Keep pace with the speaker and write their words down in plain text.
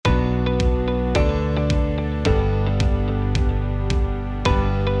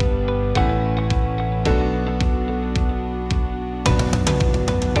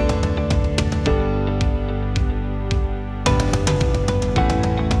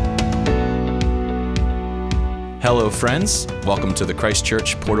Hello, friends. Welcome to the Christ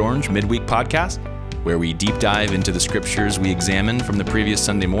Church Port Orange Midweek Podcast, where we deep dive into the scriptures we examined from the previous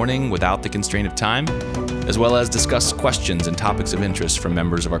Sunday morning without the constraint of time, as well as discuss questions and topics of interest from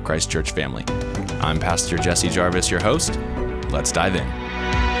members of our Christ Church family. I'm Pastor Jesse Jarvis, your host. Let's dive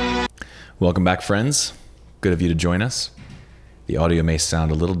in. Welcome back, friends. Good of you to join us. The audio may sound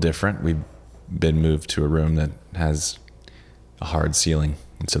a little different. We've been moved to a room that has a hard ceiling,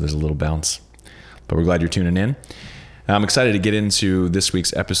 and so there's a little bounce. But we're glad you're tuning in. I'm excited to get into this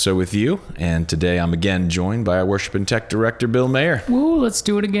week's episode with you. And today I'm again joined by our worship and tech director, Bill Mayer. Woo, let's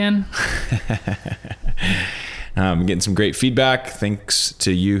do it again. I'm getting some great feedback. Thanks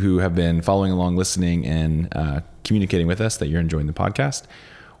to you who have been following along, listening, and communicating with us that you're enjoying the podcast.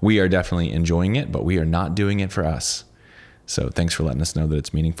 We are definitely enjoying it, but we are not doing it for us. So thanks for letting us know that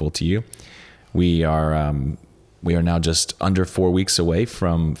it's meaningful to you. We are now just under 4 weeks away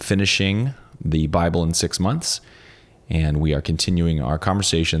from finishing the Bible in 6 months, and we are continuing our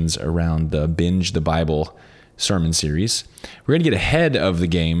conversations around the Binge the Bible sermon series. We're going to get ahead of the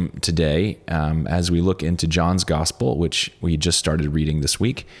game today as we look into John's Gospel, which we just started reading this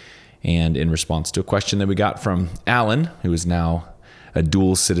week, and in response to a question that we got from Alan, who is now a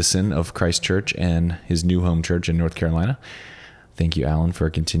dual citizen of Christ Church and his new home church in North Carolina. Thank you, Alan, for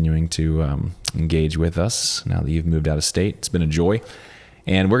continuing to engage with us now that you've moved out of state. It's been a joy.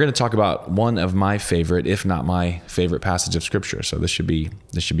 And we're going to talk about one of my favorite, if not my favorite, passage of Scripture. So this should be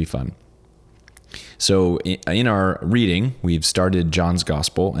fun. So in our reading, we've started John's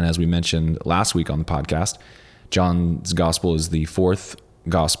Gospel. And as we mentioned last week on the podcast, John's Gospel is the fourth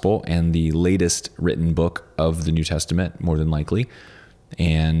Gospel and the latest written book of the New Testament, more than likely.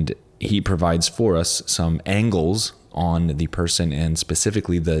 And he provides for us some angles on the person and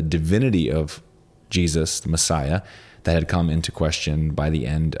specifically the divinity of Jesus, the Messiah, that had come into question by the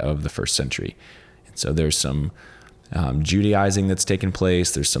end of the first century. And so there's some Judaizing that's taken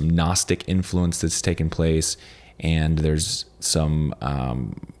place, there's some Gnostic influence that's taken place, and there's some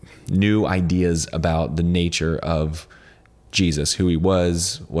new ideas about the nature of Jesus, who he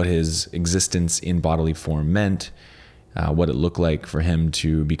was, what his existence in bodily form meant, what it looked like for him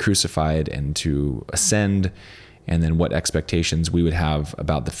to be crucified and to ascend, and then what expectations we would have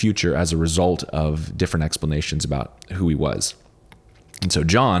about the future as a result of different explanations about who he was. And so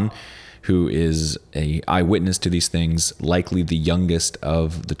John, who is an eyewitness to these things, likely the youngest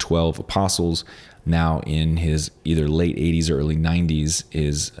of the 12 apostles, now in his either late 80s or early 90s,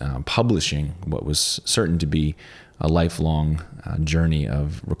 is publishing what was certain to be a lifelong journey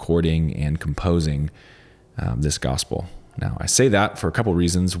of recording and composing this gospel. Now, I say that for a couple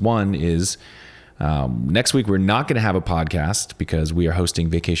reasons. One is next week, we're not going to have a podcast because we are hosting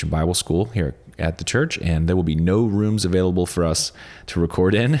Vacation Bible School here at the church, and there will be no rooms available for us to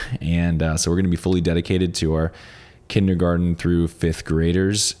record in. And so we're going to be fully dedicated to our kindergarten through fifth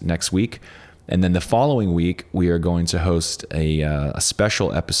graders next week. And then the following week, we are going to host a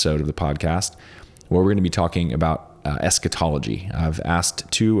special episode of the podcast where we're going to be talking about eschatology. I've asked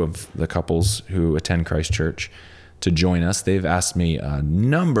two of the couples who attend Christ Church to join us. They've asked me a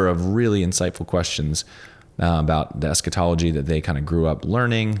number of really insightful questions about the eschatology that they kind of grew up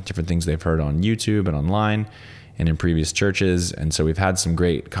learning, different things they've heard on YouTube and online and in previous churches. And so we've had some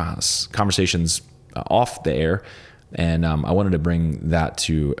great conversations off the air, and I wanted to bring that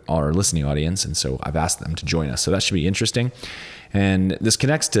to our listening audience. And so I've asked them to join us. So that should be interesting. And this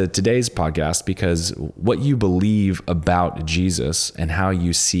connects to today's podcast because what you believe about Jesus and how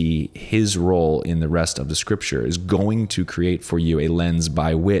you see his role in the rest of the scripture is going to create for you a lens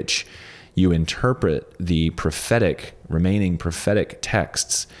by which you interpret the remaining prophetic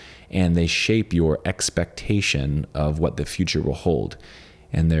texts, and they shape your expectation of what the future will hold.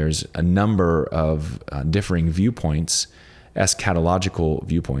 And there's a number of differing viewpoints, eschatological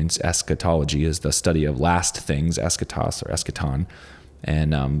viewpoints. Eschatology is the study of last things, eschatos or eschaton.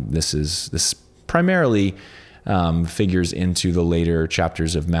 And this primarily figures into the later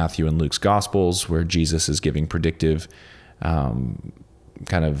chapters of Matthew and Luke's Gospels, where Jesus is giving predictive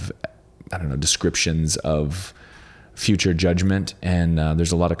descriptions of future judgment. And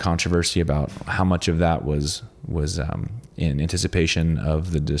there's a lot of controversy about how much of that was in anticipation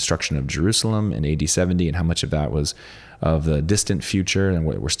of the destruction of Jerusalem in AD 70, and how much of that was of the distant future and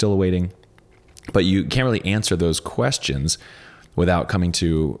what we're still awaiting. But you can't really answer those questions without coming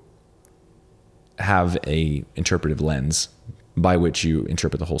to have a interpretive lens by which you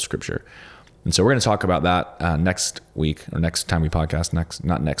interpret the whole scripture. And so we're going to talk about that next week, or next time we podcast,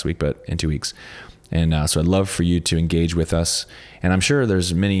 not next week, but in 2 weeks. And so I'd love for you to engage with us. And I'm sure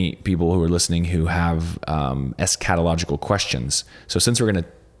there's many people who are listening who have eschatological questions. So since we're going to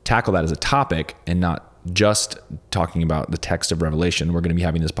tackle that as a topic and not just talking about the text of Revelation. We're going to be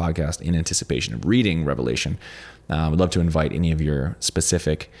having this podcast in anticipation of reading Revelation. I'd love to invite any of your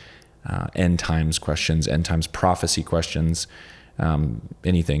specific end times questions, end times prophecy questions,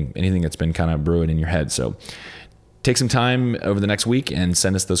 anything that's been kind of brewing in your head. So take some time over the next week and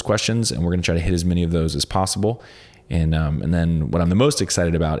send us those questions, and we're going to try to hit as many of those as possible. And then what I'm the most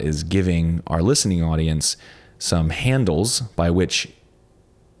excited about is giving our listening audience some handles by which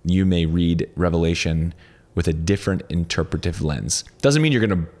you may read Revelation with a different interpretive lens. Doesn't mean you're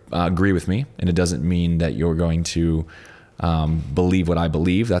going to agree with me, and it doesn't mean that you're going to believe what I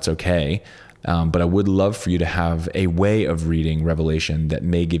believe. That's okay. But I would love for you to have a way of reading Revelation that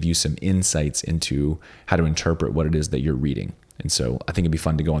may give you some insights into how to interpret what it is that you're reading. And so I think it'd be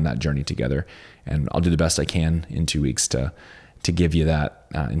fun to go on that journey together. And I'll do the best I can in 2 weeks to give you that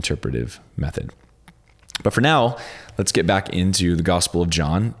interpretive method. But for now, let's get back into the Gospel of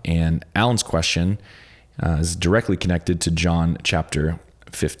John. And Alan's question is directly connected to John chapter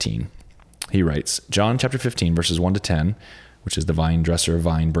 15. He writes, John chapter 15, verses 1 to 10, which is the vine dresser,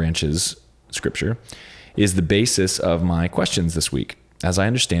 vine branches scripture, is the basis of my questions this week. As I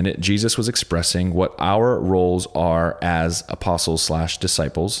understand it, Jesus was expressing what our roles are as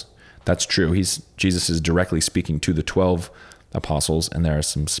apostles/disciples. That's true. Jesus is directly speaking to the 12 apostles, and there is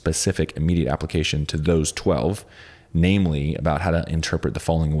some specific immediate application to those 12, namely about how to interpret the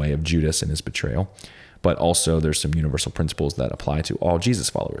falling away of Judas and his betrayal. But also there's some universal principles that apply to all Jesus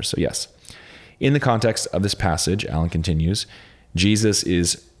followers. So yes, in the context of this passage, Alan continues, Jesus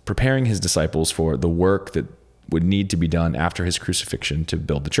is preparing his disciples for the work that would need to be done after his crucifixion to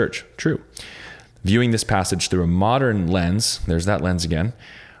build the church. True. Viewing this passage through a modern lens, there's that lens again,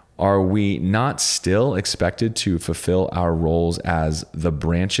 are we not still expected to fulfill our roles as the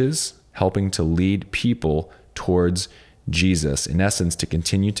branches, helping to lead people towards Jesus, in essence, to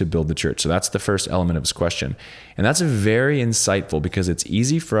continue to build the church? So that's the first element of his question. And that's very insightful because it's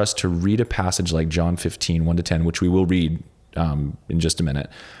easy for us to read a passage like John 15, 1 to 10, which we will read in just a minute,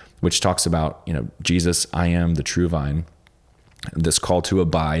 which talks about, Jesus, I am the true vine, this call to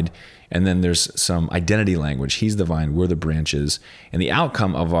abide. And then there's some identity language. He's the vine, we're the branches. And the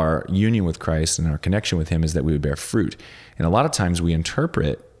outcome of our union with Christ and our connection with him is that we would bear fruit. And a lot of times we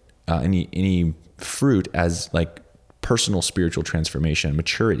interpret any fruit as like personal spiritual transformation,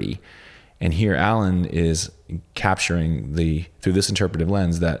 maturity. And here Alan is capturing through this interpretive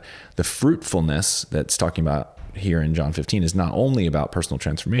lens that the fruitfulness that's talking about here in John 15 is not only about personal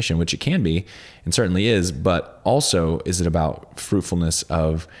transformation, which it can be and certainly is, but also is it about fruitfulness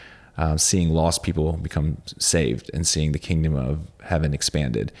of seeing lost people become saved and seeing the kingdom of heaven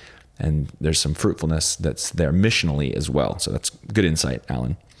expanded. And there's some fruitfulness that's there missionally as well. So that's good insight,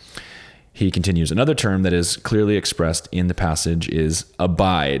 Alan. He continues, another term that is clearly expressed in the passage is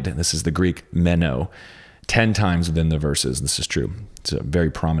abide. This is the Greek meno, 10 times within the verses. This is true. It's a very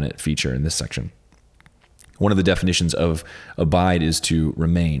prominent feature in this section. One of the definitions of abide is to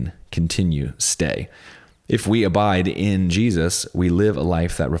remain, continue, stay. If we abide in Jesus, we live a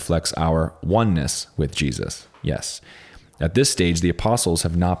life that reflects our oneness with Jesus. Yes. At this stage, the apostles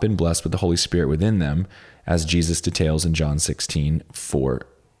have not been blessed with the Holy Spirit within them, as Jesus details in John 16, 4,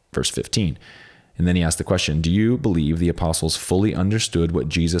 verse 15. And then he asked the question, do you believe the apostles fully understood what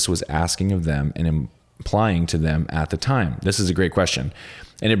Jesus was asking of them and implying to them at the time? This is a great question.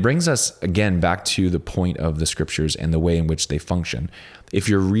 And it brings us, again, back to the point of the scriptures and the way in which they function. If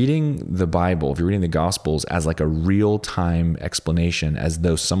you're reading the Bible, if you're reading the Gospels as like a real-time explanation, as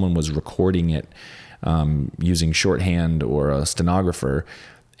though someone was recording it using shorthand or a stenographer,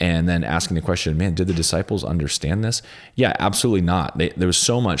 and then asking the question, man, did the disciples understand this? Yeah, absolutely not. There was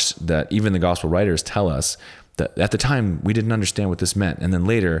so much that even the gospel writers tell us that at the time we didn't understand what this meant. And then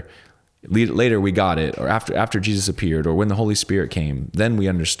later we got it, or after Jesus appeared, or when the Holy Spirit came, then we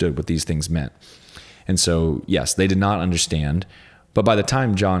understood what these things meant. And so, yes, they did not understand. But by the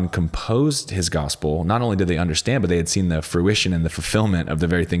time John composed his gospel, not only did they understand, but they had seen the fruition and the fulfillment of the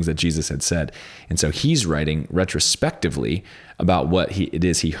very things that Jesus had said. And so he's writing retrospectively about what it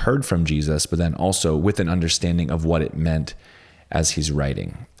is he heard from Jesus, but then also with an understanding of what it meant as he's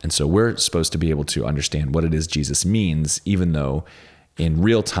writing. And so we're supposed to be able to understand what it is Jesus means, even though in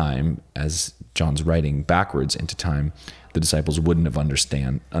real time, as John's writing backwards into time, the disciples wouldn't have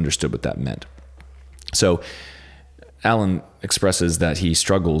understood what that meant. So Alan expresses that he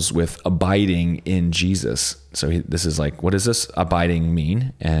struggles with abiding in Jesus. So this is like, what does this abiding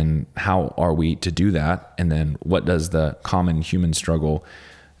mean? And how are we to do that? And then what does the common human struggle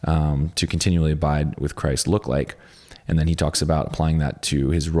to continually abide with Christ look like? And then he talks about applying that to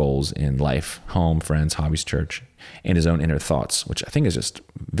his roles in life, home, friends, hobbies, church, and his own inner thoughts, which I think is just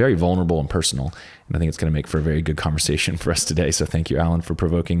very vulnerable and personal. And I think it's going to make for a very good conversation for us today. So thank you, Alan, for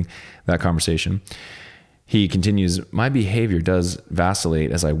provoking that conversation. He continues, my behavior does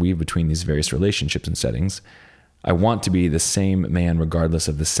vacillate as I weave between these various relationships and settings. I want to be the same man regardless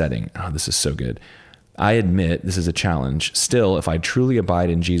of the setting. Oh, this is so good. I admit this is a challenge. Still, if I truly abide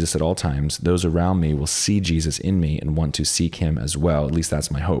in Jesus at all times, those around me will see Jesus in me and want to seek him as well. At least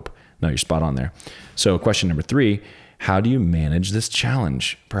that's my hope. No, you're spot on there. So question number 3, how do you manage this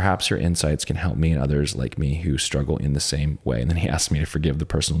challenge? Perhaps your insights can help me and others like me who struggle in the same way. And then he asked me to forgive the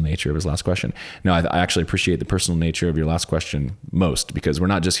personal nature of his last question. No, I actually appreciate the personal nature of your last question most, because we're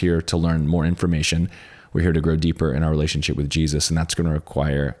not just here to learn more information. We're here to grow deeper in our relationship with Jesus, and that's going to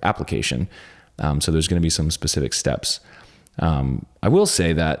require application. So there's going to be some specific steps. I will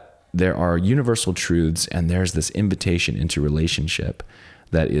say that there are universal truths, and there's this invitation into relationship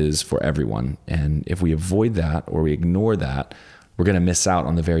that is for everyone. And if we avoid that or we ignore that, we're going to miss out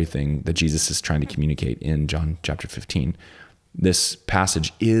on the very thing that Jesus is trying to communicate in John chapter 15. This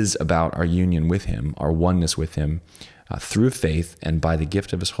passage is about our union with him, our oneness with him through faith and by the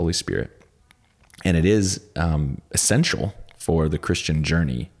gift of his Holy Spirit. And it is essential for the Christian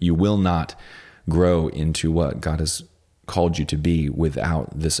journey. You will not grow into what God has called you to be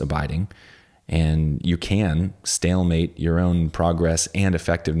without this abiding. And you can stalemate your own progress and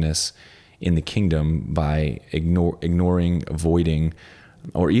effectiveness in the kingdom by ignoring, avoiding,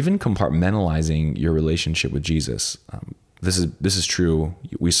 or even compartmentalizing your relationship with Jesus. This is true.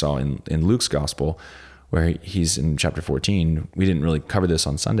 We saw in Luke's gospel, where he's in chapter 14. We didn't really cover this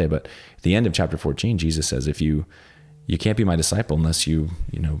on Sunday, but at the end of chapter 14, Jesus says, if you can't be my disciple unless you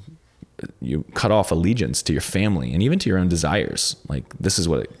cut off allegiance to your family and even to your own desires. Like, this is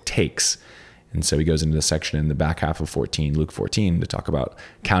what it takes. And so he goes into the section in the back half of Luke 14, to talk about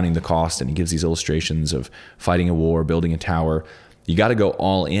counting the cost. And he gives these illustrations of fighting a war, building a tower. You got to go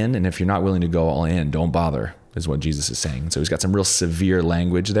all in. And if you're not willing to go all in, don't bother, is what Jesus is saying. So he's got some real severe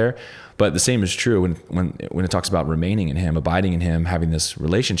language there. But the same is true when it talks about remaining in him, abiding in him, having this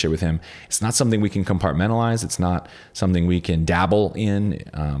relationship with him. It's not something we can compartmentalize. It's not something we can dabble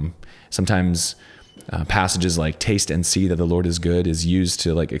in. Sometimes passages like taste and see that the Lord is good is used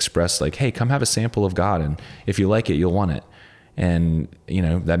to like express like, hey, come have a sample of God. And if you like it, you'll want it. And,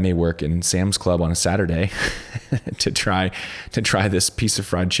 that may work in Sam's Club on a Saturday to try this piece of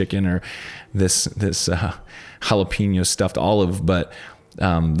fried chicken or this jalapeno stuffed olive. But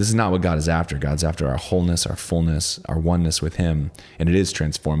this is not what God is after. God's after our wholeness, our fullness, our oneness with him. And it is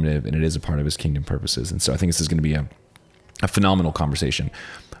transformative, and it is a part of his kingdom purposes. And so I think this is going to be a phenomenal conversation.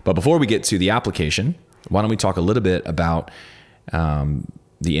 But before we get to the application, why don't we talk a little bit about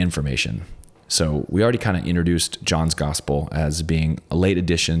the information? So we already kind of introduced John's gospel as being a late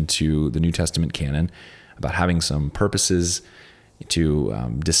addition to the New Testament canon, about having some purposes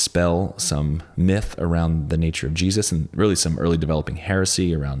to dispel some myth around the nature of Jesus, and really some early developing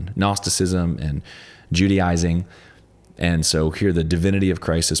heresy around Gnosticism and Judaizing. And so here the divinity of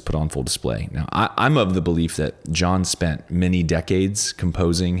Christ is put on full display. Now, I'm of the belief that John spent many decades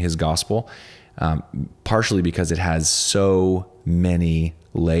composing his gospel, partially because it has so many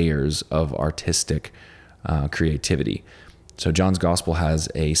layers of artistic creativity. So John's gospel has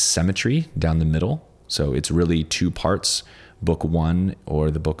a symmetry down the middle. So it's really 2 parts, book 1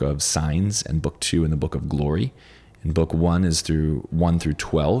 or the book of signs, and book 2 in the book of glory. And book 1 is through 1 through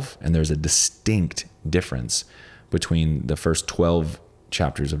 12, and there's a distinct difference between the first 12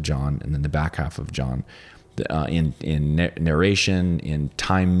 chapters of John and then the back half of John, in narration, in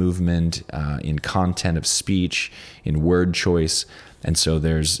time movement, in content of speech, in word choice. And so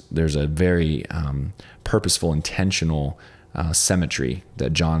there's a very purposeful, intentional symmetry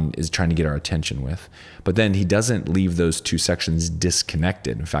that John is trying to get our attention with. But then he doesn't leave those 2 sections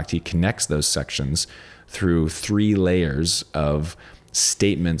disconnected. In fact, he connects those sections through 3 layers of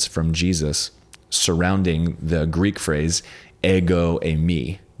statements from Jesus surrounding the Greek phrase ego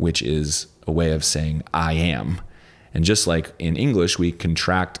eimi, which is a way of saying I am. And just like in English we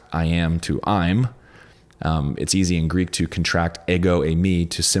contract I am to I'm, it's easy in Greek to contract ego eimi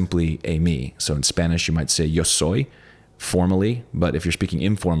to simply eimi. So in Spanish you might say yo soy formally, but if you're speaking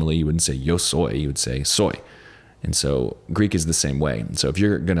informally you wouldn't say yo soy, you would say soy. And so Greek is the same way. And so if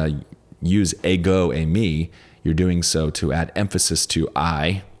you're going to use ego eimi, you're doing so to add emphasis to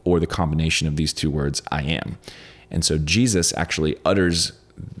I, or the combination of these 2 words, I am. And so Jesus actually utters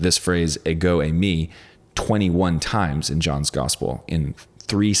this phrase, ego eimi, 21 times in John's gospel in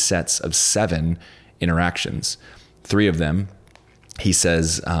 3 sets of 7 interactions. 3 of them, he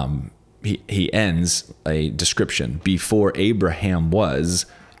says, he ends a description. Before Abraham was,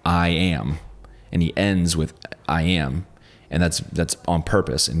 I am. And he ends with I am. And that's on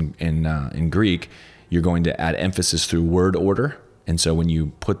purpose. In Greek, you're going to add emphasis through word order. And so when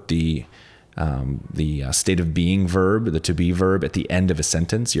you put the state of being verb, the to be verb at the end of a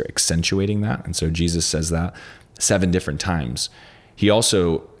sentence, you're accentuating that. And so Jesus says that 7 different times. He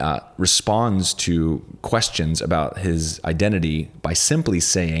also responds to questions about his identity by simply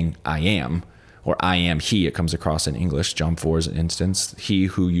saying, I am, or I am he. It comes across in English. John 4 is an instance. He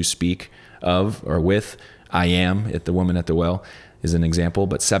who you speak of or with, I am, at the woman at the well is an example.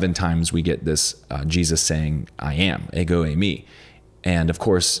 But 7 times we get this Jesus saying, I am, ego eimi. And of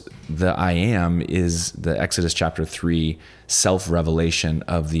course, the I am is the Exodus chapter 3 self-revelation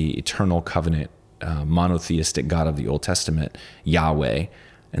of the eternal covenant monotheistic God of the Old Testament, Yahweh.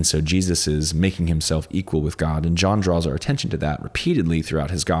 And so Jesus is making himself equal with God. And John draws our attention to that repeatedly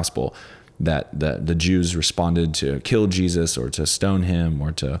throughout his gospel, that the Jews responded to kill Jesus or to stone him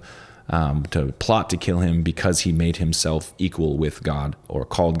or to plot to kill him because he made himself equal with God or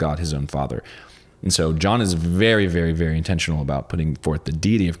called God his own Father. And so John is very, very, very intentional about putting forth the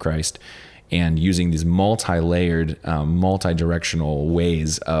deity of Christ and using these multi-layered, multi-directional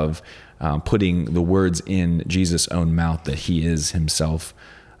ways of putting the words in Jesus' own mouth that he is himself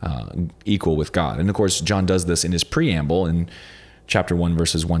equal with God. And of course, John does this in his preamble in chapter 1,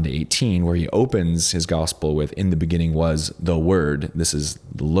 verses 1 to 18, where he opens his gospel with, in the beginning was the Word. This is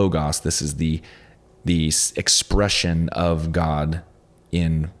the Logos. This is the expression of God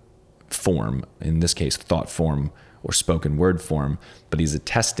in form, in this case, thought form or spoken word form. But he's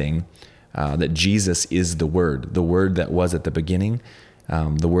attesting that Jesus is the Word that was at the beginning,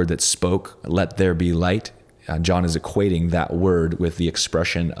 the Word that spoke, let there be light. John is equating that word with the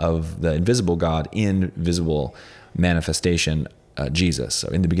expression of the invisible God in visible manifestation, Jesus. So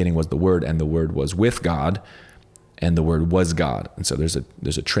in the beginning was the Word, and the Word was with God, and the Word was God. And so there's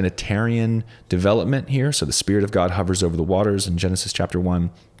a Trinitarian development here. So the Spirit of God hovers over the waters in Genesis chapter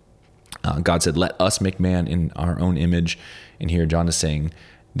 1. God said, let us make man in our own image. And here John is saying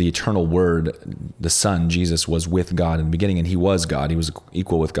the eternal Word, the Son, Jesus, was with God in the beginning, and he was God. He was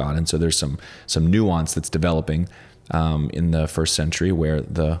equal with God. And so there's some nuance that's developing in the first century where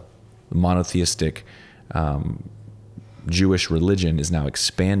the monotheistic Jewish religion is now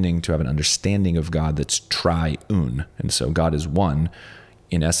expanding to have an understanding of God that's triune. And so God is one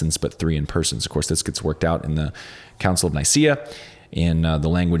in essence, but 3 in persons. Of course, this gets worked out in the Council of Nicaea in the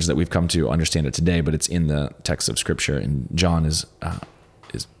language that we've come to understand it today, but it's in the text of Scripture. And John is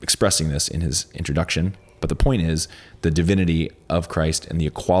expressing this in his introduction. But the point is the divinity of Christ and the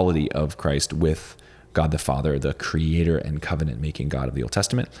equality of Christ with God the Father, the creator and covenant-making God of the Old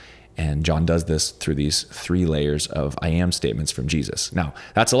Testament. And John does this through these 3 layers of I am statements from Jesus. Now,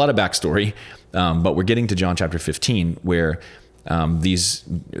 that's a lot of backstory, but we're getting to John chapter 15, where this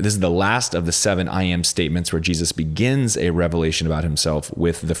is the last of the 7 I am statements, where Jesus begins a revelation about himself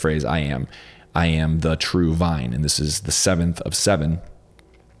with the phrase I am the true vine. And this is the 7th of 7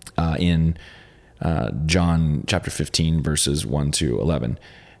 in John chapter 15, verses 1 to 11.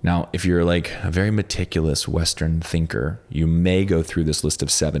 Now, if you're like a very meticulous Western thinker, you may go through this list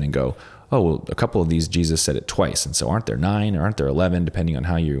of 7 and go, oh, well, a couple of these Jesus said it twice. And so aren't there 9 or aren't there 11, depending on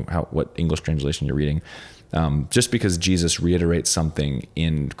what English translation you're reading. Just because Jesus reiterates something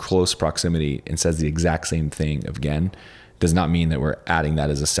in close proximity and says the exact same thing again does not mean that we're adding that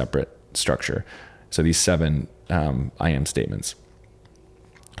as a separate structure. So these 7 I am statements,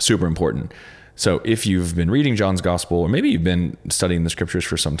 super important. So if you've been reading John's gospel, or maybe you've been studying the scriptures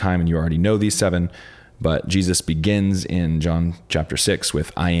for some time and you already know these 7, but Jesus begins in John chapter 6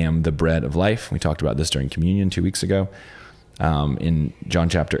 with I am the bread of life. We talked about this during communion 2 weeks ago. In John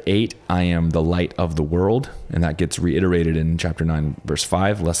chapter 8, I am the light of the world. And that gets reiterated in chapter 9, verse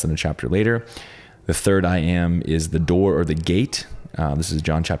 5, less than a chapter later. The third I am is the door or the gate. This is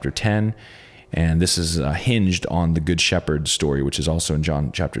John chapter 10. And this is hinged on the Good Shepherd story, which is also in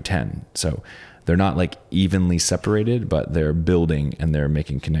John chapter 10. So they're not like evenly separated, but they're building and they're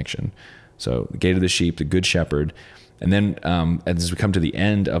making connection. So the gate of the sheep, the Good Shepherd. And then as we come to the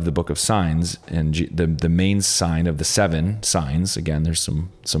end of the book of signs, and the main sign of the 7 signs, again, there's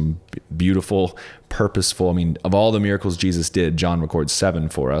some beautiful, purposeful, of all the miracles Jesus did, John records 7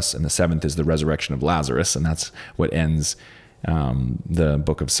 for us, and the 7th is the resurrection of Lazarus, and that's what ends the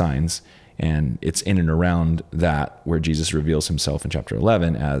book of signs. And it's in and around that where Jesus reveals himself in chapter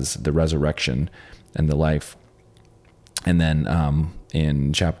 11 as the resurrection and the life. And then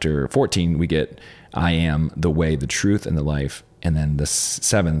in chapter 14, we get I am the way, the truth, and the life. And then the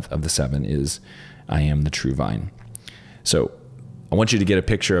 7th of the 7 is I am the true vine. So I want you to get a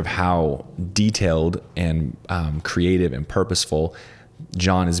picture of how detailed and creative and purposeful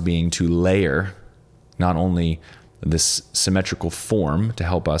John is being to layer not only this symmetrical form to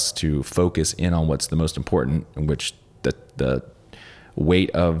help us to focus in on what's the most important, in which the weight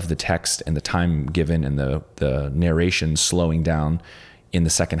of the text and the time given and the narration slowing down in the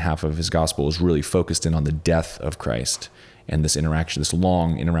second half of his gospel is really focused in on the death of Christ and this interaction, this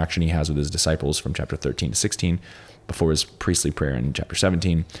long interaction he has with his disciples from chapter 13 to 16 before his priestly prayer in chapter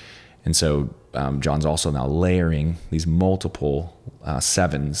 17. And so John's also now layering these multiple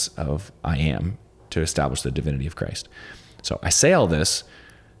sevens of I am to establish the divinity of Christ. So I say all this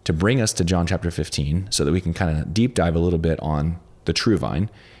to bring us to John chapter 15 so that we can kind of deep dive a little bit on the true vine.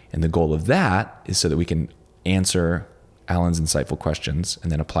 And the goal of that is so that we can answer Alan's insightful questions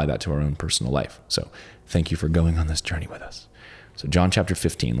and then apply that to our own personal life. So thank you for going on this journey with us. So John chapter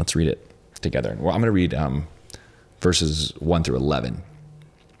 15, let's read it together. Well, I'm going to read verses 1 through 11.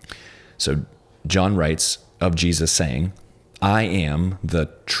 So John writes of Jesus saying, I am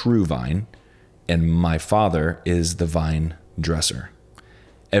the true vine, and my Father is the vine dresser.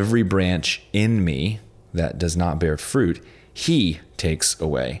 Every branch in me that does not bear fruit, he takes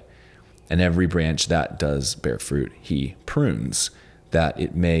away. And every branch that does bear fruit, he prunes, that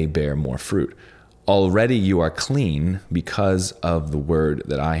it may bear more fruit. Already you are clean because of the word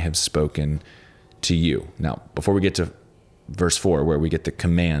that I have spoken to you. Now, before we get to verse 4, where we get the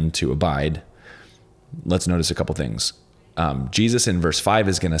command to abide, let's notice a couple things. Jesus in verse 5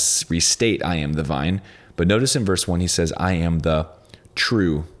 is going to restate, I am the vine. But notice in verse 1, he says, I am the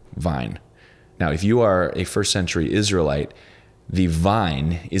true vine. Now, if you are a first century Israelite, the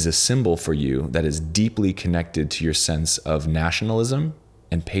vine is a symbol for you that is deeply connected to your sense of nationalism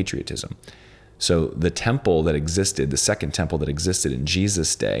and patriotism. So the temple that existed, the second temple that existed in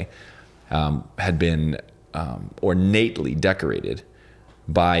Jesus' day, had been ornately decorated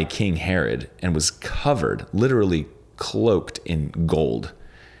by King Herod and was covered, literally cloaked in gold.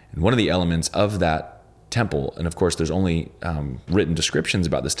 And one of the elements of that temple, and of course there's only written descriptions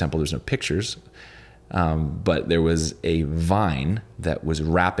about this temple, there's no pictures, but there was a vine that was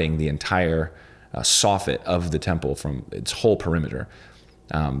wrapping the entire soffit of the temple from its whole perimeter.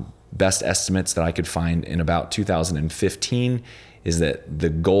 Best estimates that I could find in about 2015 is that the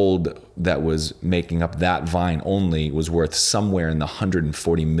gold that was making up that vine only was worth somewhere in the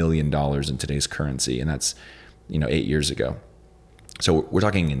 $140 million in today's currency, and that's 8 years ago. So we're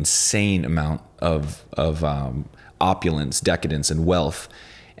talking insane amount of opulence, decadence, and wealth,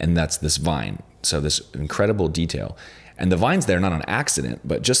 and that's this vine. So this incredible detail. And the vine's there not on accident,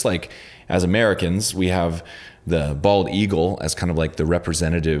 but just like as Americans, we have the bald eagle as kind of like the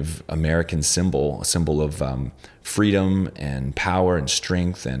representative American symbol, a symbol of freedom and power and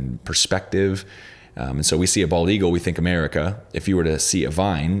strength and perspective. And so we see a bald eagle, we think America. If you were to see a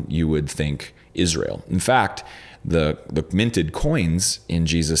vine, you would think Israel. In fact, the minted coins in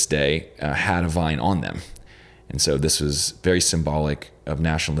Jesus' day had a vine on them. And so this was very symbolic of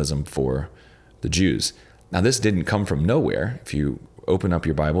nationalism for the Jews. Now, this didn't come from nowhere. If you open up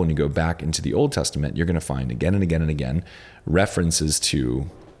your Bible and you go back into the Old Testament, you're going to find again and again and again references to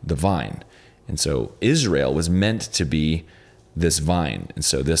the vine. And so Israel was meant to be this vine. And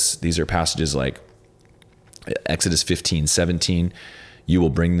so these are passages like Exodus 15:17. You will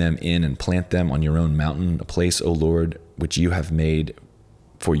bring them in and plant them on your own mountain, a place, O Lord, which you have made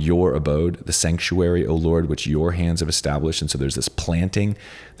for your abode, the sanctuary, O Lord, which your hands have established. And so there's this planting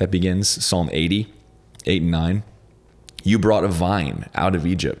that begins. Psalm 80, 8 and 9. You brought a vine out of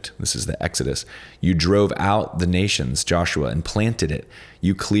Egypt. This is the Exodus. You drove out the nations, Joshua, and planted it.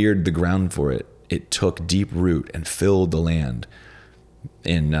 You cleared the ground for it. It took deep root and filled the land.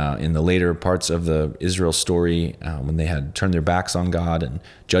 In the later parts of the Israel story, when they had turned their backs on God and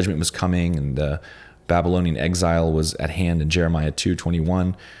judgment was coming and the Babylonian exile was at hand in Jeremiah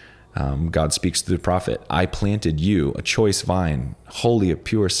 2:21, God speaks to the prophet, I planted you, a choice vine, wholly of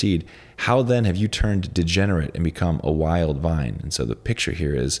pure seed. How then have you turned degenerate and become a wild vine? And so the picture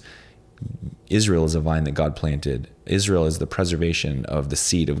here is Israel is a vine that God planted. Israel is the preservation of the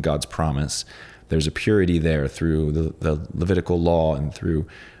seed of God's promise. There's a purity there through the Levitical law and through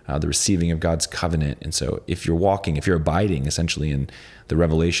the receiving of God's covenant. And so if you're abiding essentially in the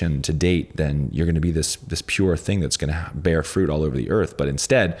revelation to date, then you're going to be this pure thing that's going to bear fruit all over the earth. But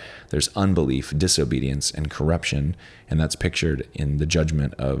instead, there's unbelief, disobedience, and corruption. And that's pictured in the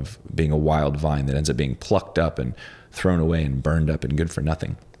judgment of being a wild vine that ends up being plucked up and thrown away and burned up and good for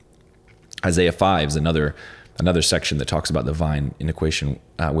nothing. Isaiah 5 is another another section that talks about the vine in equation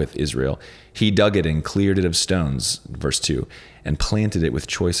with Israel. He dug it and cleared it of stones, verse 2, and planted it with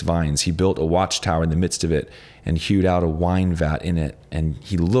choice vines. He built a watchtower in the midst of it and hewed out a wine vat in it. And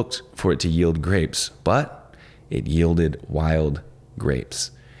he looked for it to yield grapes, but it yielded wild grapes.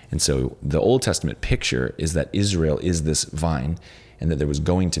 And so the Old Testament picture is that Israel is this vine, and that there was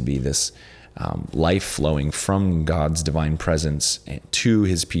going to be this life flowing from God's divine presence to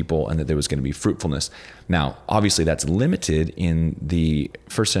his people, and that there was going to be fruitfulness. Now, obviously, that's limited in the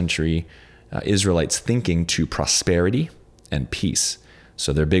first century Israelites' thinking to prosperity and peace.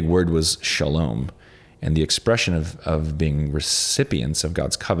 So their big word was shalom. And the expression of being recipients of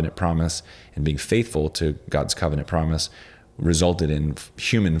God's covenant promise and being faithful to God's covenant promise resulted in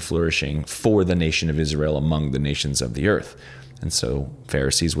human flourishing for the nation of Israel among the nations of the earth. And so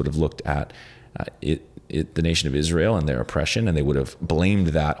Pharisees would have looked at the nation of Israel and their oppression, and they would have blamed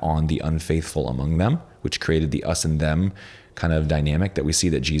that on the unfaithful among them, which created the us and them kind of dynamic that we see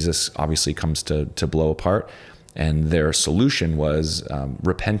that Jesus obviously comes to blow apart. And their solution was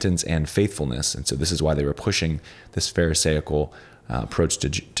repentance and faithfulness. And so this is why they were pushing this Pharisaical approach to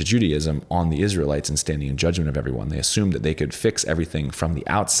Judaism on the Israelites and standing in judgment of everyone. They assumed that they could fix everything from the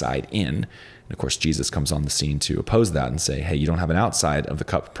outside in. And of course, Jesus comes on the scene to oppose that and say, hey, you don't have an outside of the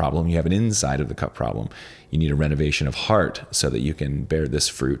cup problem. You have an inside of the cup problem. You need a renovation of heart so that you can bear this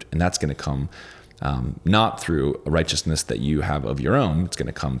fruit. And that's going to come not through a righteousness that you have of your own. It's going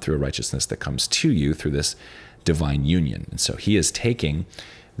to come through a righteousness that comes to you through this divine union. And so he is taking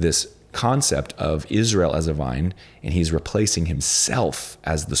this concept of Israel as a vine, and he's replacing himself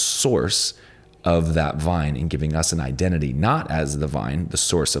as the source of that vine and giving us an identity, not as the vine, the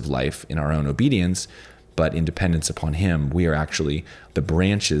source of life in our own obedience, but in dependence upon him. We are actually the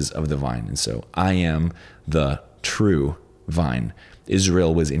branches of the vine. And so I am the true vine.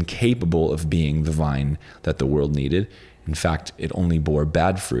 Israel was incapable of being the vine that the world needed. In fact, it only bore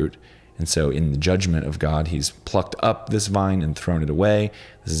bad fruit. And so in the judgment of God, he's plucked up this vine and thrown it away.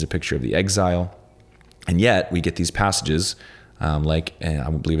 This is a picture of the exile. And yet we get these passages like, I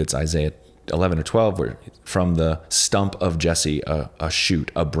believe it's Isaiah 11 or 12, where from the stump of Jesse, a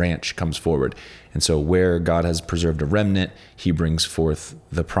shoot, a branch comes forward. And so where God has preserved a remnant, he brings forth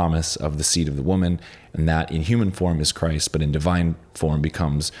the promise of the seed of the woman, and that in human form is Christ, but in divine form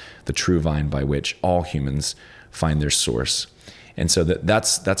becomes the true vine by which all humans find their source. And so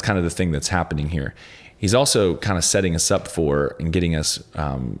that's kind of the thing that's happening here. He's also kind of setting us up for and getting us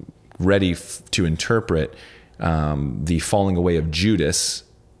ready to interpret the falling away of Judas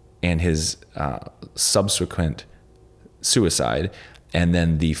and his subsequent suicide, and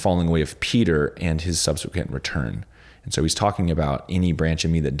then the falling away of Peter and his subsequent return. And so he's talking about any branch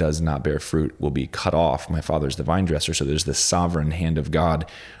in me that does not bear fruit will be cut off. My Father's the vine dresser. So there's this sovereign hand of God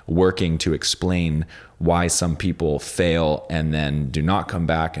working to explain why some people fail and then do not come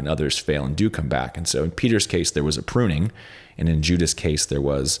back, and others fail and do come back. And so in Peter's case, there was a pruning, and in Judas' case, there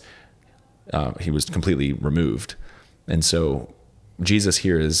was he was completely removed. And so Jesus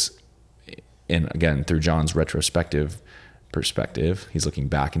here is, and again, through John's retrospective perspective, he's looking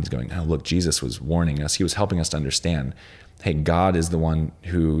back and he's going, oh, look, Jesus was warning us. He was helping us to understand, hey, God is the one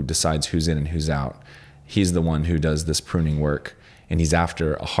who decides who's in and who's out. He's the one who does this pruning work, and he's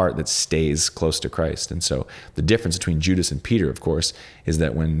after a heart that stays close to Christ. And so the difference between Judas and Peter, of course, is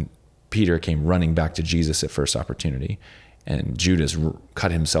that when Peter came running back to Jesus at first opportunity, and Judas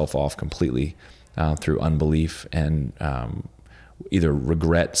cut himself off completely through unbelief and either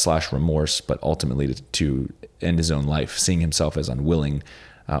regret/remorse, but ultimately to end his own life, seeing himself as unwilling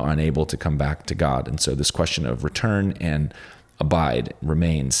or unable to come back to God. And so this question of return and abide,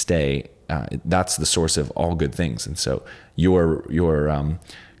 remain, stay, that's the source of all good things. And so your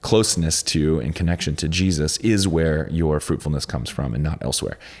closeness to and connection to Jesus is where your fruitfulness comes from and not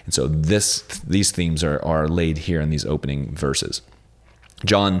elsewhere. And so these themes are laid here in these opening verses.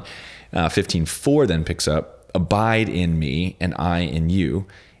 John 15:4 then picks up, abide in me and I in you,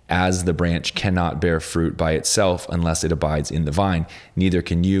 as the branch cannot bear fruit by itself unless it abides in the vine, neither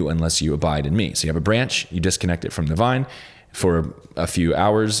can you unless you abide in me. So you have a branch, you disconnect it from the vine. For a few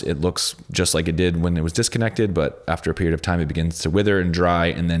hours, it looks just like it did when it was disconnected, but after a period of time, it begins to wither and dry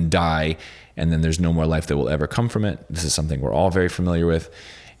and then die, and then there's no more life that will ever come from it. This is something we're all very familiar with.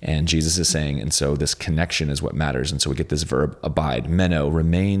 And Jesus is saying, and so this connection is what matters. And so we get this verb, abide, meno,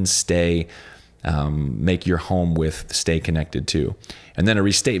 remain, stay, make your home with, stay connected to. And then a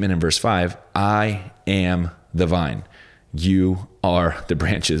restatement in verse 5, I am the vine. You are the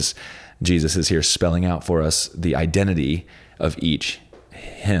branches. Jesus is here spelling out for us the identity of each.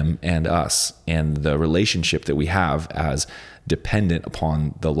 him and us and the relationship that we have as dependent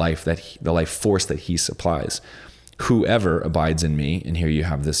upon the life force that he supplies. Whoever abides in me, and here you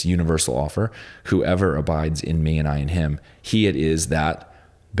have this universal offer, whoever abides in me and I in him, he it is that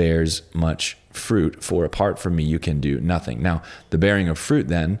bears much fruit, for apart from me you can do nothing. Now, the bearing of fruit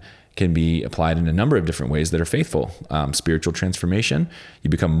then can be applied in a number of different ways that are faithful. Spiritual transformation, you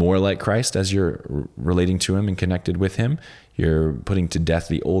become more like Christ as you're relating to him and connected with him. You're putting to death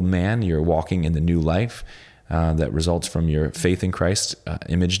the old man, you're walking in the new life that results from your faith in Christ,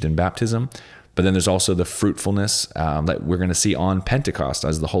 imaged in baptism. But then there's also the fruitfulness that we're going to see on Pentecost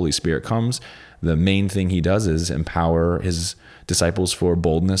as the Holy Spirit comes. The main thing he does is empower his disciples for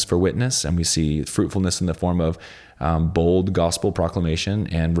boldness, for witness. And we see fruitfulness in the form of bold gospel proclamation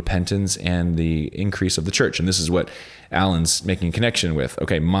and repentance and the increase of the church. And this is what Alan's making a connection with.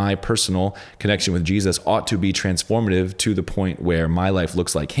 Okay, my personal connection with Jesus ought to be transformative to the point where my life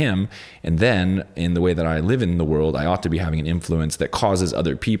looks like him. And then in the way that I live in the world, I ought to be having an influence that causes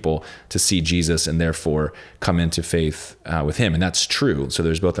other people to see Jesus and therefore come into faith with him. And that's true. So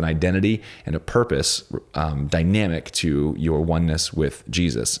there's both an identity and a purpose dynamic to your oneness with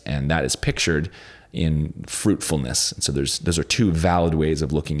Jesus. And that is pictured in fruitfulness. And so those are two valid ways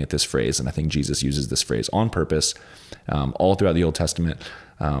of looking at this phrase. And I think Jesus uses this phrase on purpose all throughout the Old Testament.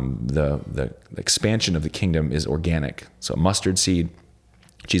 The expansion of the kingdom is organic. So a mustard seed,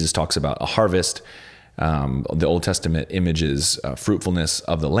 Jesus talks about a harvest. The Old Testament images fruitfulness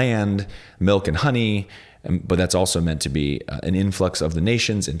of the land, milk and honey, but that's also meant to be an influx of the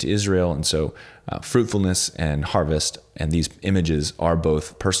nations into Israel. And so fruitfulness and harvest, and these images are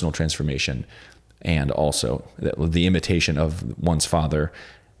both personal transformation and also the imitation of one's Father,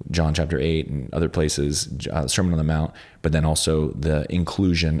 John chapter 8 and other places, Sermon on the Mount, but then also the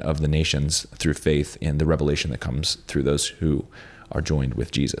inclusion of the nations through faith in the revelation that comes through those who are joined with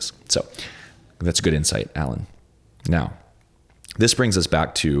Jesus. So that's good insight, Alan. Now, this brings us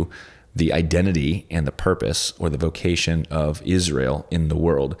back to the identity and the purpose or the vocation of Israel in the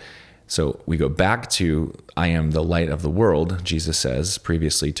world. So we go back to, I am the light of the world, Jesus says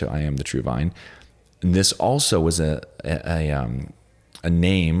previously to I am the true vine. And this also was a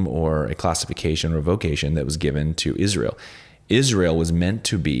name or a classification or a vocation that was given to Israel. Israel was meant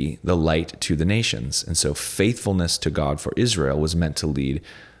to be the light to the nations. And so faithfulness to God for Israel was meant to lead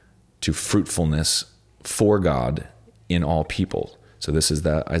to fruitfulness for God in all people. So this is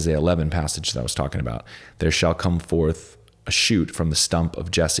the Isaiah 11 passage that I was talking about. There shall come forth a shoot from the stump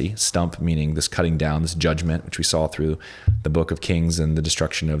of Jesse. Stump meaning this cutting down, this judgment, which we saw through the book of Kings and the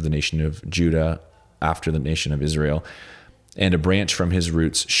destruction of the nation of Judah after the nation of Israel. And a branch from his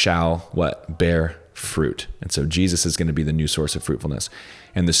roots shall what? Bear fruit. And so Jesus is going to be the new source of fruitfulness.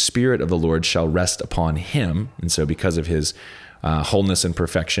 And the Spirit of the Lord shall rest upon him. And so because of his wholeness and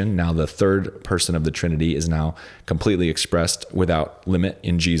perfection, now the third person of the Trinity is now completely expressed without limit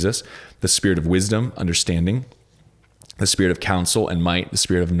in Jesus. The Spirit of wisdom, understanding, the Spirit of counsel and might, the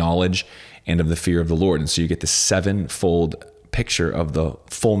Spirit of knowledge and of the fear of the Lord. And so you get this sevenfold picture of the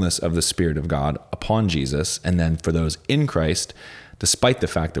fullness of the Spirit of God upon Jesus. And then for those in Christ, despite the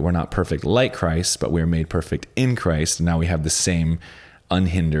fact that we're not perfect like Christ, but we're made perfect in Christ, now we have the same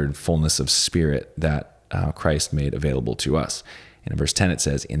unhindered fullness of Spirit that Christ made available to us. And in verse 10 it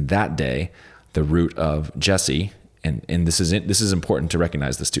says, in that day, the root of Jesse, and this is important to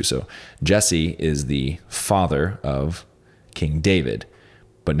recognize this too. So Jesse is the father of King David.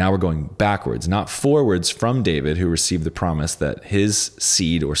 But now we're going backwards, not forwards from David, who received the promise that his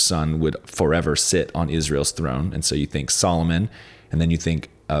seed or son would forever sit on Israel's throne. And so you think Solomon, and then you think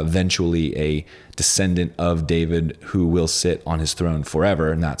eventually a descendant of David who will sit on his throne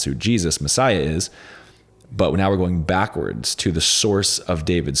forever. And that's who Jesus, Messiah, is. But now we're going backwards to the source of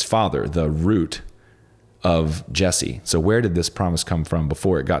David's father, the root of Jesse. So where did this promise come from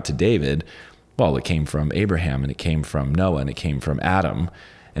before it got to David? Well, it came from Abraham, and it came from Noah, and it came from Adam,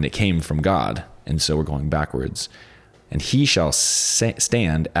 and it came from God. And so we're going backwards. And he shall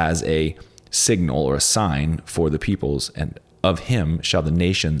stand as a signal or a sign for the peoples, and of him shall the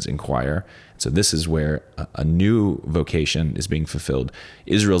nations inquire. So this is where a new vocation is being fulfilled.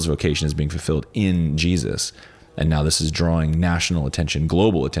 Israel's vocation is being fulfilled in Jesus. And now this is drawing national attention,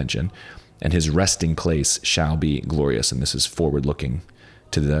 global attention, and his resting place shall be glorious. And this is forward-looking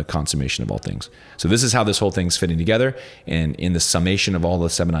to the consummation of all things. So this is how this whole thing's fitting together. And in the summation of all the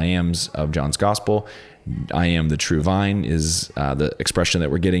 7 I ams of John's gospel, I am the true vine is the expression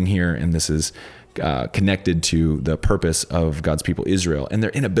that we're getting here. And this is connected to the purpose of God's people, Israel, and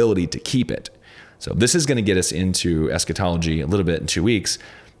their inability to keep it. So this is going to get us into eschatology a little bit in 2 weeks,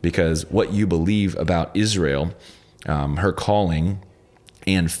 because what you believe about Israel, her calling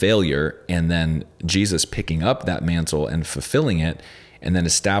and failure, and then Jesus picking up that mantle and fulfilling it, and then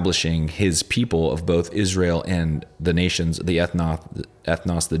establishing his people of both Israel and the nations, the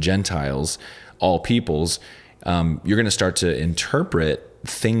ethnos, the Gentiles, all peoples, you're going to start to interpret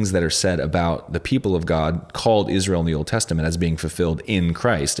things that are said about the people of God called Israel in the Old Testament as being fulfilled in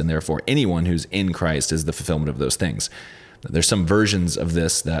Christ, and therefore anyone who's in Christ is the fulfillment of those things. There's some versions of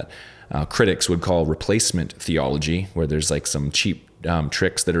this that critics would call replacement theology, where there's like some cheap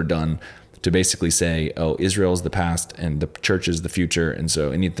tricks that are done to basically say, oh, Israel is the past and the church is the future, and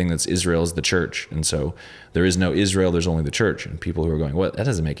so anything that's Israel is the church, and so there is no Israel, there's only the church. And people who are going, well, that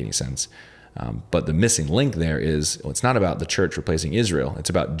doesn't make any sense. But the missing link there is, well, it's not about the church replacing Israel. It's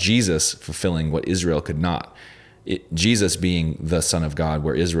about Jesus fulfilling what Israel could not. Jesus being the Son of God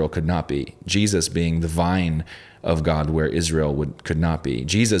where Israel could not be. Jesus being the vine of God where Israel could not be.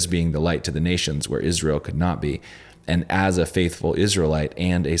 Jesus being the light to the nations where Israel could not be. And as a faithful Israelite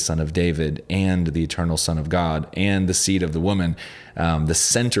and a son of David and the eternal Son of God and the seed of the woman, the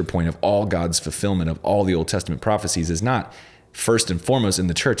center point of all God's fulfillment of all the Old Testament prophecies is not first and foremost in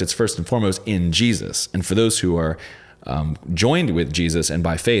the church, it's first and foremost in Jesus. And for those who are joined with Jesus and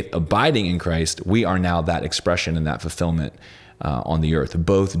by faith abiding in Christ, we are now that expression and that fulfillment on the earth,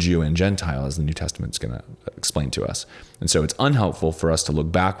 both Jew and Gentile, as the New Testament is going to explain to us. And so it's unhelpful for us to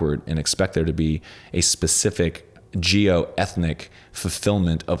look backward and expect there to be a specific geo-ethnic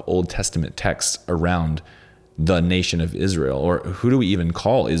fulfillment of Old Testament texts around the nation of Israel. Or who do we even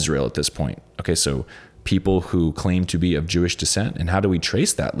call Israel at this point? Okay, so people who claim to be of Jewish descent, and how do we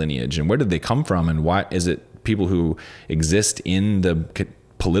trace that lineage, and where did they come from, and why is it people who exist in the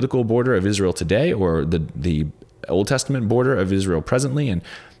political border of Israel today, or the Old Testament border of Israel presently? And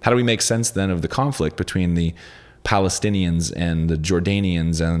how do we make sense then of the conflict between the Palestinians and the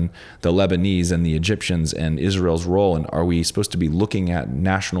Jordanians and the Lebanese and the Egyptians and Israel's role? And are we supposed to be looking at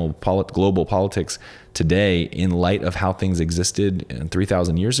global politics today in light of how things existed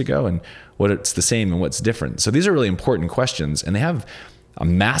 3,000 years ago, and what's the same and what's different? So these are really important questions, and they have a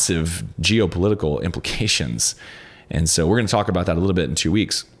massive geopolitical implications. And so we're going to talk about that a little bit in 2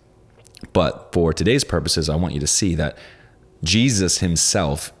 weeks. But for today's purposes, I want you to see that Jesus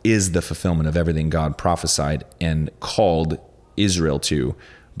himself is the fulfillment of everything God prophesied and called Israel to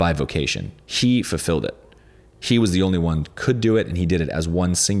by vocation. He fulfilled it. He was the only one could do it, and he did it as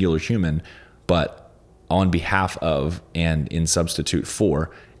one singular human, but on behalf of and in substitute for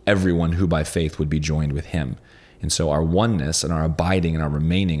everyone who by faith would be joined with him. And so our oneness and our abiding and our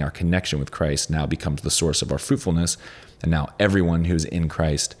remaining, our connection with Christ now becomes the source of our fruitfulness. And now everyone who's in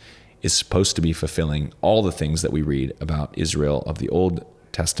Christ is supposed to be fulfilling all the things that we read about Israel of the Old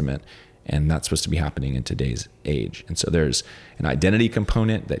Testament, and that's supposed to be happening in today's age. And so there's an identity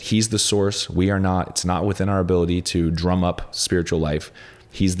component that he's the source, we are not. It's not within our ability to drum up spiritual life.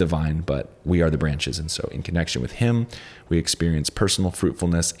 He's the vine, but we are the branches. And so in connection with him, we experience personal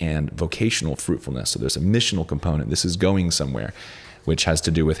fruitfulness and vocational fruitfulness. So there's a missional component. This is going somewhere, which has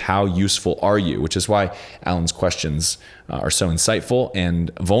to do with how useful are you, which is why Alan's questions are so insightful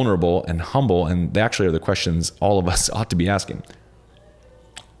and vulnerable and humble, and they actually are the questions all of us ought to be asking.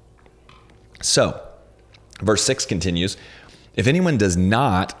 So, verse 6 continues, if anyone does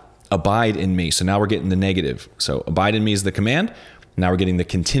not abide in me, so now we're getting the negative. So abide in me is the command, now we're getting the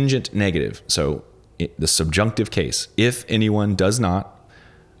contingent negative. So the subjunctive case, if anyone does not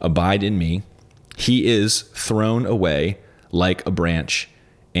abide in me, he is thrown away like a branch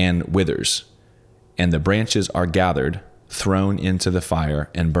and withers, and the branches are gathered, thrown into the fire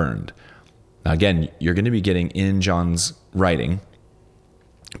and burned. Now again, you're going to be getting in John's writing,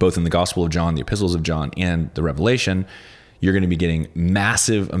 both in the Gospel of John, the epistles of John, and the Revelation, you're going to be getting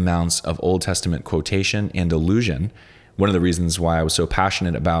massive amounts of Old Testament quotation and allusion. One of the reasons why I was so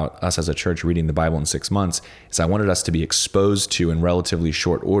passionate about us as a church reading the Bible in 6 months is I wanted us to be exposed to, in relatively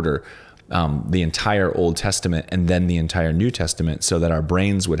short order, the entire Old Testament and then the entire New Testament, so that our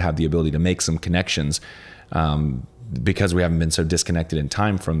brains would have the ability to make some connections, because we haven't been so disconnected in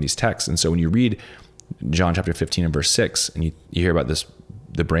time from these texts. And so when you read John chapter 15 and verse 6, and you hear about this,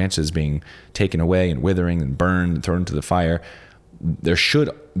 the branches being taken away and withering and burned and thrown into the fire, there should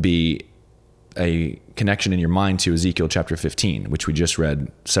be a connection in your mind to Ezekiel chapter 15, which we just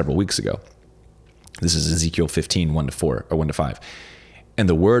read several weeks ago. This is Ezekiel 15, 1-4 or 1-5. And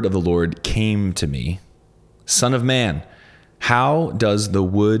the word of the Lord came to me, Son of man, how does the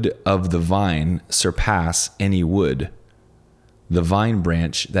wood of the vine surpass any wood, the vine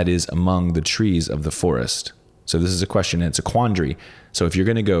branch that is among the trees of the forest? So this is a question, and it's a quandary. So if you're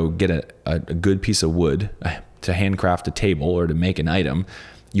going to go get a good piece of wood to handcraft a table or to make an item,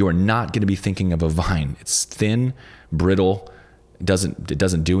 you are not going to be thinking of a vine. It's thin, brittle, it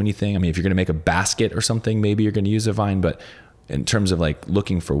doesn't do anything. I mean, if you're going to make a basket or something, maybe you're going to use a vine, but in terms of like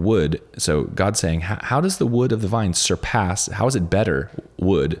looking for wood, so God's saying, how does the wood of the vine surpass, how is it better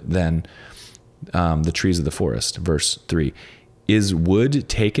wood than the trees of the forest? Verse 3, is wood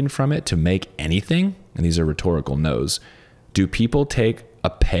taken from it to make anything? And these are rhetorical no's. Do people take a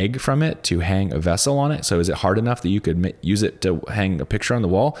peg from it to hang a vessel on it? So is it hard enough that you could use it to hang a picture on the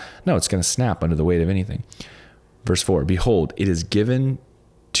wall? No, it's going to snap under the weight of anything. Verse 4, behold, it is given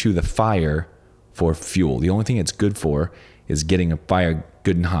to the fire for fuel. The only thing it's good for is getting a fire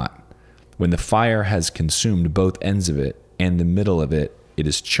good and hot. When the fire has consumed both ends of it and the middle of it, it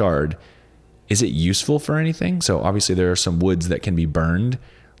is charred. Is it useful for anything? So obviously there are some woods that can be burned,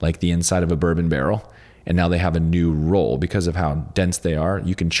 like the inside of a bourbon barrel. And now they have a new role because of how dense they are.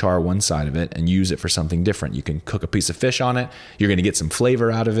 You can char one side of it and use it for something different. You can cook a piece of fish on it. You're going to get some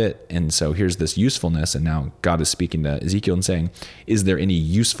flavor out of it. And so here's this usefulness. And now God is speaking to Ezekiel and saying, is there any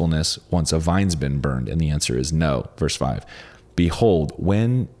usefulness once a vine's been burned? And the answer is no. Verse 5, behold,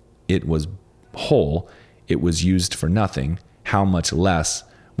 when it was whole, it was used for nothing. How much less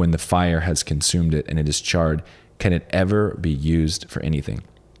when the fire has consumed it and it is charred, can it ever be used for anything?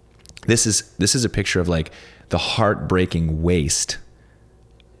 This is a picture of like the heartbreaking waste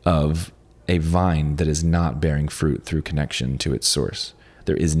of a vine that is not bearing fruit through connection to its source.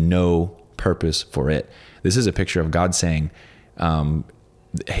 There is no purpose for it. This is a picture of God saying,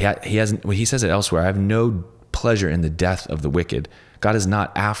 he says it elsewhere, I have no pleasure in the death of the wicked. God is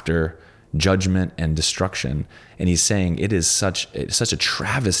not after judgment and destruction. And he's saying it's such a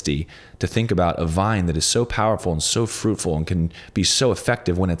travesty to think about a vine that is so powerful and so fruitful and can be so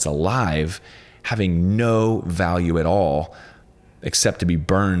effective when it's alive, having no value at all except to be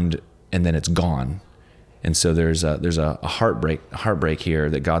burned and then it's gone. And so there's a heartbreak here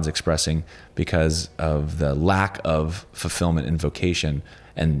that God's expressing because of the lack of fulfillment and vocation,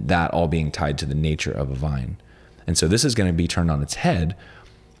 and that all being tied to the nature of a vine. And so this is going to be turned on its head,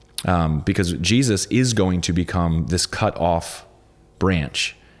 because Jesus is going to become this cut off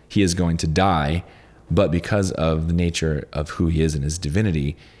branch. He is going to die, but because of the nature of who he is and his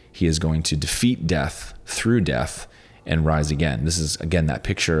divinity, he is going to defeat death through death and rise again. This is, again, that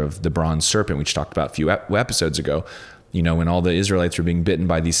picture of the bronze serpent, which talked about a few episodes ago. You know, when all the Israelites were being bitten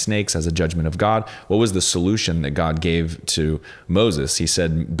by these snakes as a judgment of God, what was the solution that God gave to Moses? He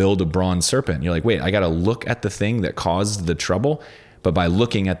said, build a bronze serpent. And you're like, wait, I got to look at the thing that caused the trouble? But by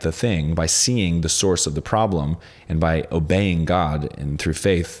looking at the thing, by seeing the source of the problem, and by obeying God and through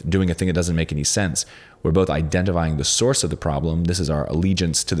faith, doing a thing that doesn't make any sense, we're both identifying the source of the problem. This is our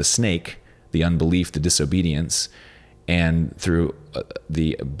allegiance to the snake, the unbelief, the disobedience. And through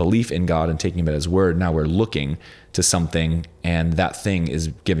the belief in God and taking him at his word, now we're looking to something, and that thing is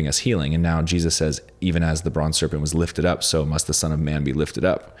giving us healing. And now Jesus says, even as the bronze serpent was lifted up, so must the Son of Man be lifted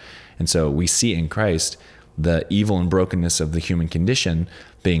up. And so we see in Christ the evil and brokenness of the human condition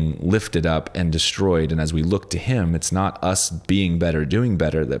being lifted up and destroyed. And as we look to him, it's not us being better, doing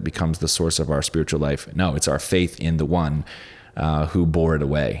better that becomes the source of our spiritual life. No, it's our faith in the one who bore it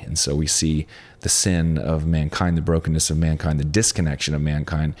away. And so we see the sin of mankind, the brokenness of mankind, the disconnection of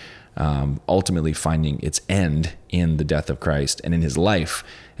mankind, ultimately finding its end in the death of Christ and in his life.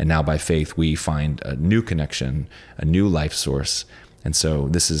 And now by faith, we find a new connection, a new life source. And so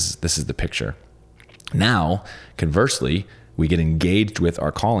this is the picture. Now, conversely, we get engaged with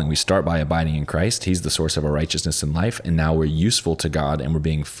our calling. We start by abiding in Christ. He's the source of our righteousness in life. And now we're useful to God and we're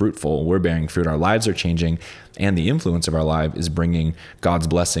being fruitful. We're bearing fruit. Our lives are changing. And the influence of our life is bringing God's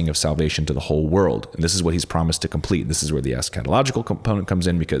blessing of salvation to the whole world. And this is what he's promised to complete. This is where the eschatological component comes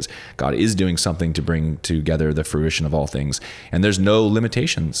in, because God is doing something to bring together the fruition of all things. And there's no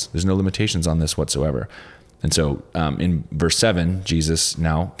limitations. There's no limitations on this whatsoever. And so in verse 7, Jesus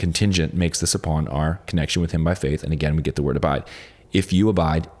now contingent makes this upon our connection with him by faith. And again, we get the word abide. If you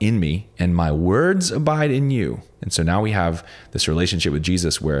abide in me and my words abide in you. And so now we have this relationship with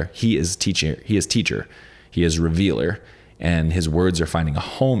Jesus where he is teacher, he is revealer, and his words are finding a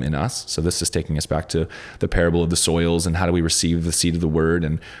home in us. So this is taking us back to the parable of the soils and how do we receive the seed of the word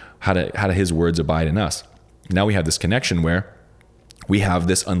and how do his words abide in us. Now we have this connection where we have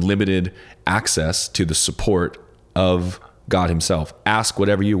this unlimited access to the support of God himself. Ask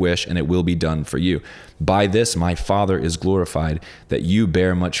whatever you wish and it will be done for you. By this, my Father is glorified, that you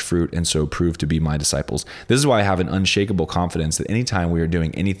bear much fruit and so prove to be my disciples. This is why I have an unshakable confidence that anytime we are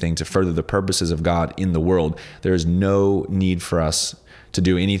doing anything to further the purposes of God in the world, there is no need for us to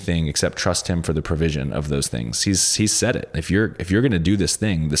do anything except trust him for the provision of those things. He's said it. If you're going to do this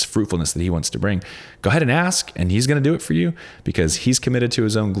thing, this fruitfulness that he wants to bring, go ahead and ask, and he's going to do it for you, because he's committed to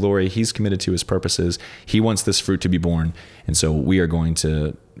his own glory. He's committed to his purposes. He wants this fruit to be born. And so we're going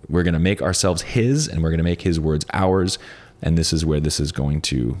to make ourselves his, and we're going to make his words ours. And this is where this is going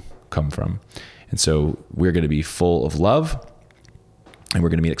to come from. And so we're going to be full of love, and we're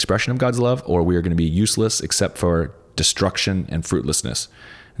going to be an expression of God's love, or we are going to be useless except for destruction and fruitlessness.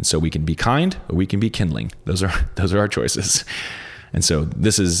 And so we can be kind, or we can be kindling. Those are our choices. And so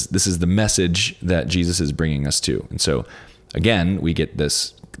this is the message that Jesus is bringing us to. And so again, we get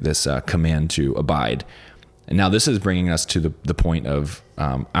this command to abide. And now this is bringing us to the point of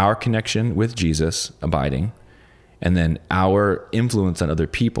our connection with Jesus, abiding, and then our influence on other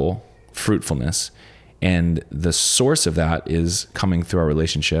people, fruitfulness. And the source of that is coming through our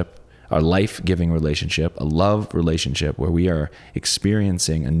relationship, our life-giving relationship, a love relationship where we are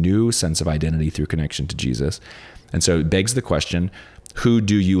experiencing a new sense of identity through connection to Jesus. And so it begs the question, who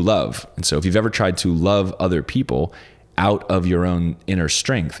do you love? And so if you've ever tried to love other people out of your own inner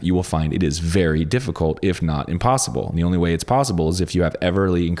strength, you will find it is very difficult, if not impossible. And the only way it's possible is if you have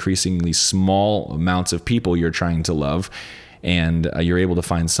increasingly small amounts of people you're trying to love, and you're able to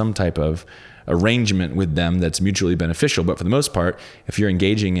find some type of arrangement with them that's mutually beneficial. But for the most part, if you're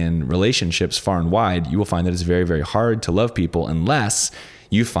engaging in relationships far and wide, you will find that it's very, very hard to love people unless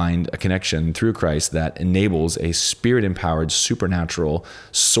you find a connection through Christ that enables a spirit-empowered, supernatural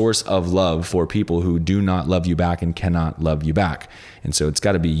source of love for people who do not love you back and cannot love you back. And so it's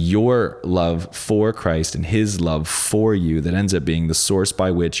got to be your love for Christ and his love for you that ends up being the source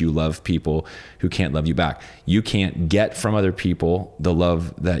by which you love people who can't love you back. You can't get from other people the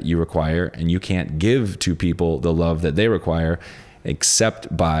love that you require, and you can't give to people the love that they require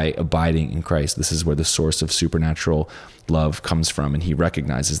except by abiding in Christ. This is where the source of supernatural love comes from, and he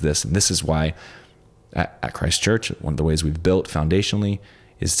recognizes this. And this is why at Christ Church, one of the ways we've built foundationally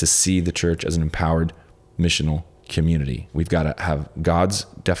is to see the church as an empowered missional community. We've got to have God's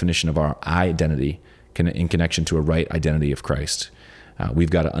definition of our identity in connection to a right identity of Christ.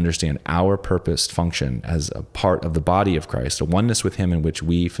 We've got to understand our purpose function as a part of the body of Christ, a oneness with him in which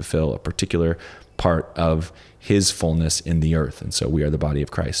we fulfill a particular part of his fullness in the earth. And so we are the body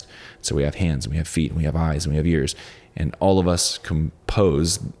of Christ. So we have hands, and we have feet, and we have eyes, and we have ears, and all of us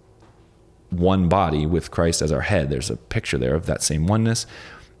compose one body with Christ as our head. There's a picture there of that same oneness.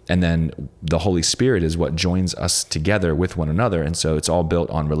 And then the Holy Spirit is what joins us together with one another. And so it's all built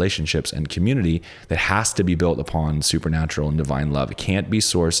on relationships and community that has to be built upon supernatural and divine love. It can't be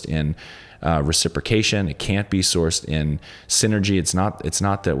sourced in reciprocation. It can't be sourced in synergy. It's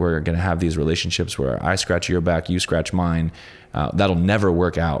not that we're going to have these relationships where I scratch your back, you scratch mine. That'll never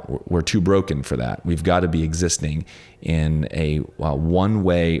work out. We're too broken for that. We've got to be existing in a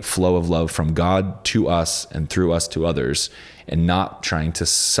one-way flow of love from God to us and through us to others, and not trying to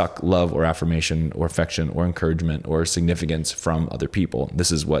suck love or affirmation or affection or encouragement or significance from other people.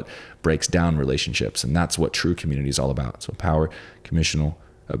 This is what breaks down relationships, and that's what true community is all about. So empowered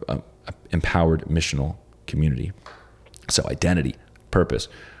missional community. So identity, purpose,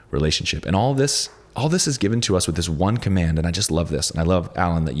 relationship, and all this is given to us with this one command. And I just love this. And I love,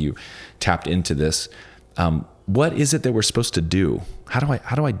 Alan, that you tapped into this. What is it that we're supposed to do? How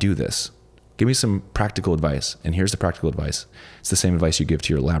do I do this? Give me some practical advice. And here's the practical advice. It's the same advice you give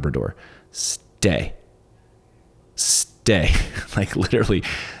to your Labrador. Stay. Like literally,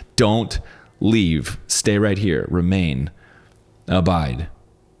 don't leave. Stay right here. Remain. Abide.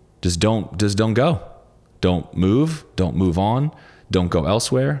 Just don't go. Don't move. Don't move on. Don't go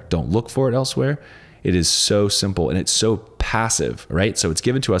elsewhere. Don't look for it elsewhere. It is so simple, and it's so passive, right? So it's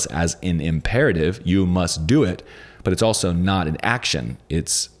given to us as an imperative. You must do it, but it's also not an action.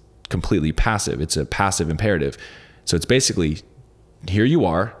 It's completely passive. It's a passive imperative. So it's basically, here you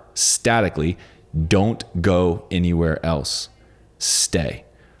are, statically, don't go anywhere else. Stay.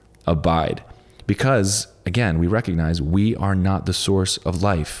 Abide. Because, again, we recognize we are not the source of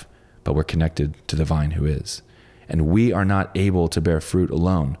life, but we're connected to the vine who is. And we are not able to bear fruit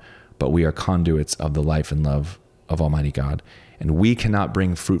alone, but we are conduits of the life and love of Almighty God. And we cannot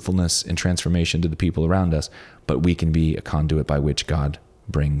bring fruitfulness and transformation to the people around us, but we can be a conduit by which God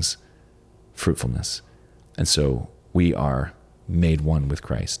brings fruitfulness. And so we are made one with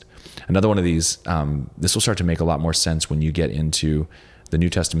Christ. Another one of these, this will start to make a lot more sense when you get into the New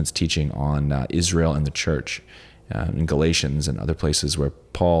Testament's teaching on Israel and the church. In Galatians and other places where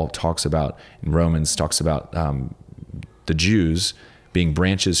Paul talks about, in Romans, talks about the Jews being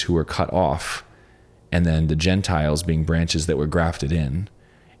branches who were cut off, and then the Gentiles being branches that were grafted in,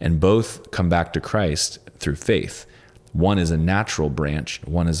 and both come back to Christ through faith. One is a natural branch,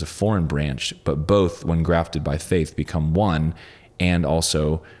 one is a foreign branch, but both, when grafted by faith, become one and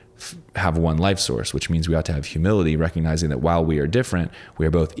also have one life source, which means we ought to have humility, recognizing that while we are different, we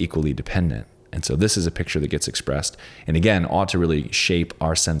are both equally dependent. And so this is a picture that gets expressed, and again, ought to really shape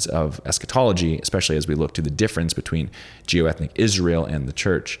our sense of eschatology, especially as we look to the difference between geoethnic Israel and the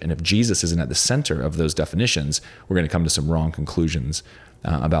church. And if Jesus isn't at the center of those definitions, we're going to come to some wrong conclusions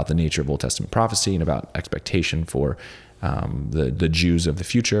about the nature of Old Testament prophecy and about expectation for the Jews of the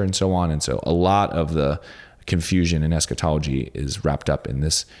future and so on. And so a lot of the confusion in eschatology is wrapped up in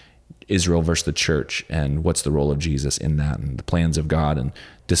this Israel versus the church, and what's the role of Jesus in that, and the plans of God and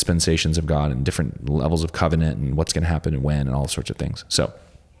dispensations of God and different levels of covenant and what's going to happen and when and all sorts of things. So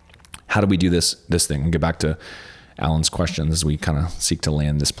how do we do this thing? We'll get back to Alan's questions as we kind of seek to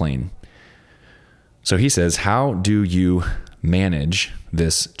land this plane. So he says, how do you manage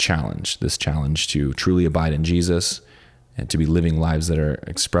this challenge to truly abide in Jesus and to be living lives that are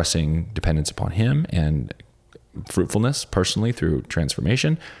expressing dependence upon him and fruitfulness personally through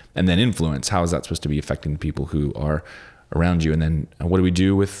transformation, and then influence? How is that supposed to be affecting the people who are around you? And then what do we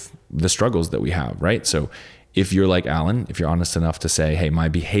do with the struggles that we have, right? So if you're like Alan, if you're honest enough to say, hey, my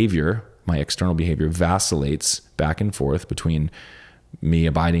behavior, my external behavior vacillates back and forth between me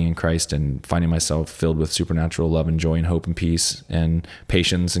abiding in Christ and finding myself filled with supernatural love and joy and hope and peace and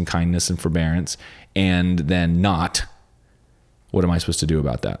patience and kindness and forbearance, and then not, what am I supposed to do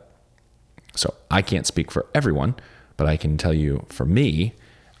about that? So I can't speak for everyone, but I can tell you, for me,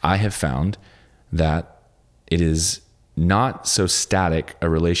 I have found that it is not so static a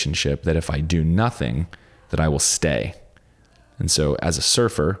relationship that if I do nothing, that I will stay. And so as a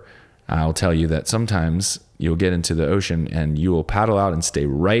surfer, I'll tell you that sometimes you'll get into the ocean and you will paddle out and stay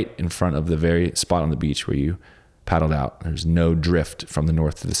right in front of the very spot on the beach where you paddled out. There's no drift from the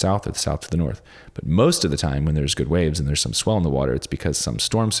north to the south or the south to the north. But most of the time when there's good waves and there's some swell in the water, it's because some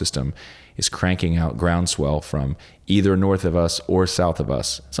storm system is cranking out ground swell from either north of us or south of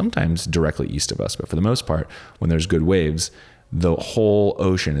us, sometimes directly east of us. But for the most part, when there's good waves, the whole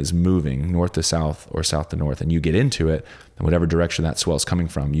ocean is moving north to south or south to north, and you get into it, and whatever direction that swell is coming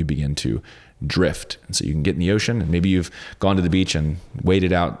from, you begin to drift. And so you can get in the ocean, and maybe you've gone to the beach and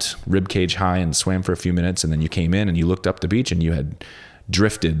waded out rib cage high and swam for a few minutes, and then you came in and you looked up the beach and you had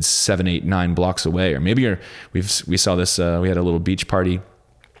drifted 7, 8, 9 blocks away. Or maybe we saw this, we had a little beach party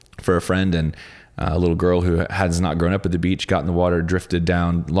for a friend, and a little girl who has not grown up at the beach got in the water, drifted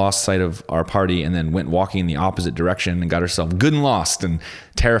down, lost sight of our party, and then went walking in the opposite direction and got herself good and lost and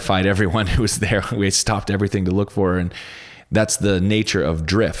terrified everyone who was there. We stopped everything to look for her. And that's the nature of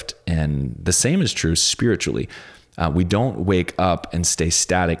drift. And the same is true spiritually. We don't wake up and stay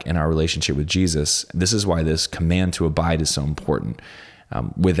static in our relationship with Jesus. This is why this command to abide is so important.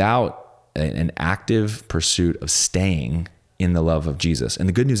 Without an active pursuit of staying in the love of Jesus. And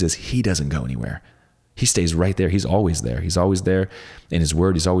the good news is he doesn't go anywhere. He stays right there. He's always there. He's always there in his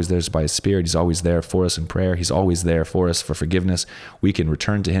word. He's always there by his spirit. He's always there for us in prayer. He's always there for us for forgiveness. We can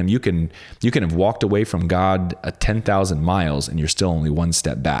return to him. You can have walked away from God 10,000 miles and you're still only one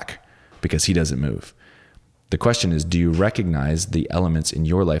step back because he doesn't move. The question is, do you recognize the elements in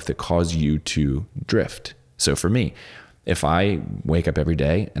your life that cause you to drift? So for me, if I wake up every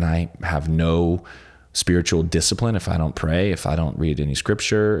day and I have no spiritual discipline, if I don't pray, if I don't read any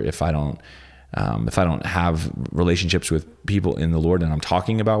scripture, if I don't have relationships with people in the Lord and I'm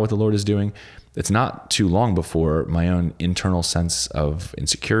talking about what the Lord is doing, it's not too long before my own internal sense of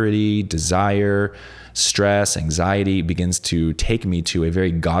insecurity, desire, stress, anxiety begins to take me to a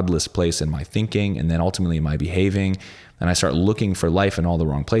very godless place in my thinking and then ultimately in my behaving. And I start looking for life in all the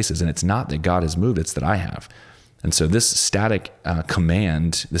wrong places. And it's not that God has moved, it's that I have. And so this static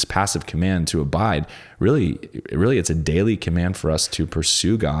command, this passive command to abide, really it's a daily command for us to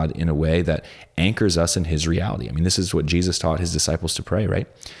pursue God in a way that anchors us in his reality. I mean, this is what Jesus taught his disciples to pray, right?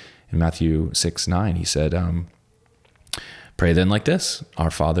 In Matthew 6:9, he said, pray then like this,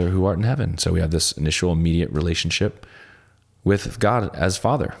 our Father who art in heaven. So we have this initial immediate relationship with God as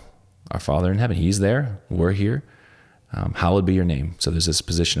Father, our Father in heaven. He's there, we're here. Hallowed be your name. So there's this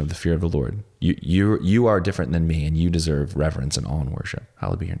position of the fear of the Lord. You are different than me and you deserve reverence and awe and worship.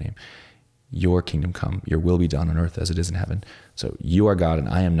 Hallowed be your name. Your kingdom come, your will be done on earth as it is in heaven. So you are God and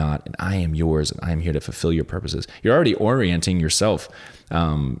I am not, and I am yours and I am here to fulfill your purposes. You're already orienting yourself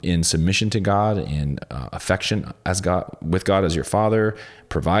in submission to God, in affection with God as your Father,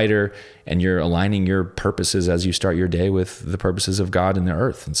 provider, and you're aligning your purposes as you start your day with the purposes of God in the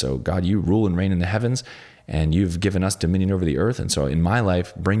earth. And so God, you rule and reign in the heavens, and you've given us dominion over the earth. And so in my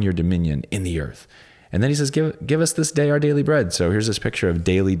life, bring your dominion in the earth. And then he says, give us this day our daily bread. So here's this picture of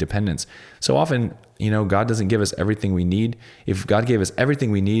daily dependence. So often, God doesn't give us everything we need. If God gave us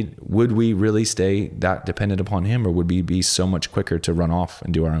everything we need, would we really stay that dependent upon him, or would we be so much quicker to run off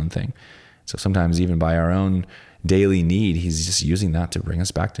and do our own thing? So sometimes even by our own daily need, he's just using that to bring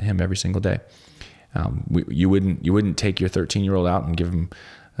us back to him every single day. You wouldn't take your 13-year-old out and give him,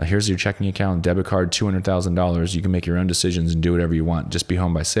 here's your checking account, debit card, $200,000. You can make your own decisions and do whatever you want. Just be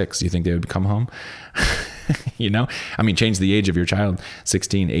home by 6. Do you think they would come home? Change the age of your child,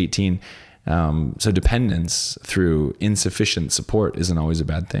 16, 18. So dependence through insufficient support isn't always a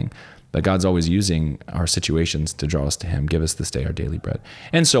bad thing. But God's always using our situations to draw us to him. Give us this day our daily bread,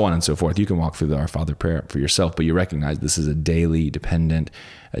 and so on and so forth. You can walk through the Our Father prayer for yourself, but you recognize this is a daily dependent,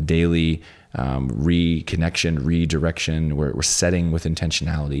 a daily reconnection, redirection. We're setting with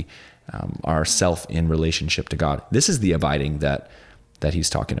intentionality ourself in relationship to God. This is the abiding that he's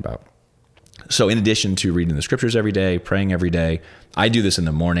talking about. So in addition to reading the scriptures every day, praying every day, I do this in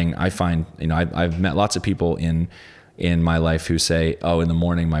the morning. I find, I've met lots of people in my life who say, in the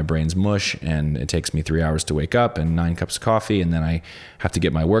morning my brain's mush and it takes me 3 hours to wake up and 9 cups of coffee, and then I have to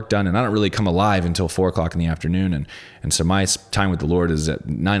get my work done, and I don't really come alive until 4 o'clock in the afternoon. And so my time with the Lord is at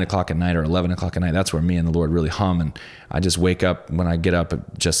 9 o'clock at night or 11 o'clock at night. That's where me and the Lord really hum, and I just wake up when I get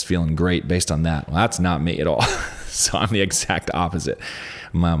up just feeling great based on that. Well, that's not me at all. So I'm the exact opposite.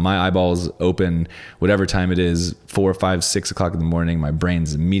 My eyeballs open whatever time it is, 4, 5, 6 o'clock in the morning. My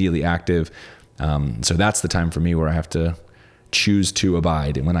brain's immediately active. So that's the time for me where I have to choose to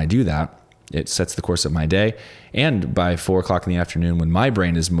abide. And when I do that, it sets the course of my day. And by 4 o'clock in the afternoon, when my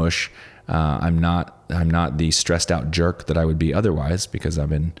brain is mush, I'm not the stressed out jerk that I would be otherwise, because I've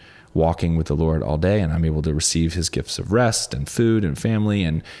been walking with the Lord all day, and I'm able to receive his gifts of rest and food and family,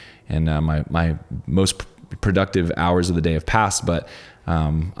 and my most productive hours of the day have passed, but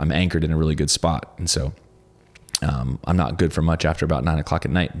I'm anchored in a really good spot. And so I'm not good for much after about 9 o'clock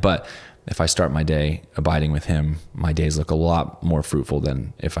at night. But if I start my day abiding with him, my days look a lot more fruitful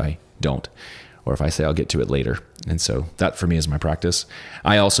than if I don't, or if I say I'll get to it later. And so that for me is my practice.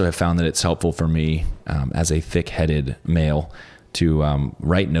 I also have found that it's helpful for me as a thick-headed male to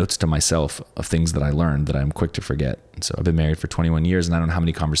write notes to myself of things that I learned that I'm quick to forget. And so I've been married for 21 years, and I don't know how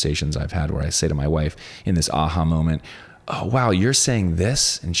many conversations I've had where I say to my wife in this aha moment, "Oh, wow, you're saying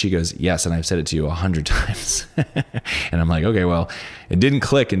this?" And she goes, "Yes, and I've said it to you 100 times." And I'm like, okay, well, it didn't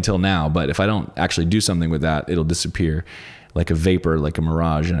click until now, but if I don't actually do something with that, it'll disappear like a vapor, like a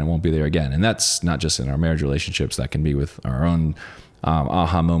mirage, and I won't be there again. And that's not just in our marriage relationships. That can be with our own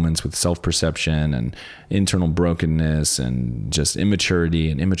aha moments with self-perception and internal brokenness and just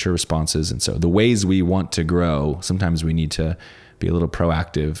immaturity and immature responses. And so the ways we want to grow, sometimes we need to be a little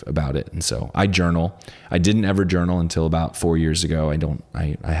proactive about it. And so I journal. I didn't ever journal until about 4 years ago.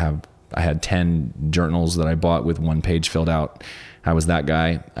 I had 10 journals that I bought with 1 page filled out. I was that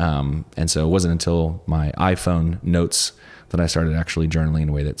guy. And so it wasn't until my iPhone notes that I started actually journaling in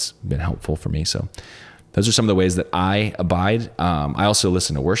a way that's been helpful for me. So those are some of the ways that I abide. I also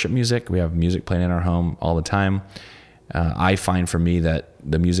listen to worship music. We have music playing in our home all the time. I find for me that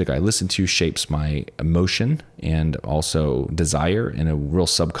the music I listen to shapes my emotion and also desire in a real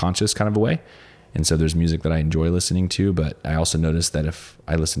subconscious kind of a way. And so there's music that I enjoy listening to, but I also notice that if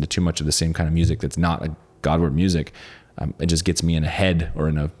I listen to too much of the same kind of music that's not a Godward music, it just gets me in a head or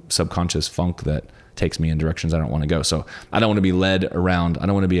in a subconscious funk that takes me in directions I don't want to go. So I don't want to be led around. I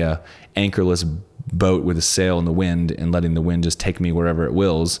don't want to be a anchorless boat with a sail in the wind and letting the wind just take me wherever it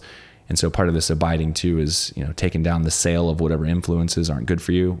wills. And so part of this abiding too is, taking down the sail of whatever influences aren't good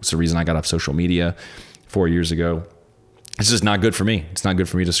for you. It's the reason I got off social media 4 years ago. It's just not good for me. It's not good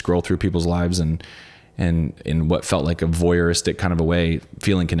for me to scroll through people's lives and in what felt like a voyeuristic kind of a way,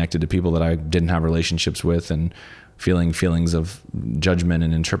 feeling connected to people that I didn't have relationships with, and feeling feelings of judgment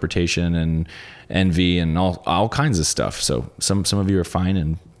and interpretation and envy and all kinds of stuff. So some of you are fine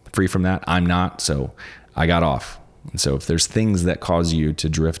and free from that. I'm not. So I got off. And so if there's things that cause you to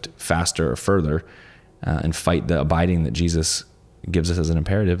drift faster or further and fight the abiding that Jesus gives us as an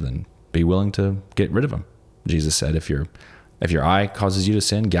imperative, then be willing to get rid of them. Jesus said, if your eye causes you to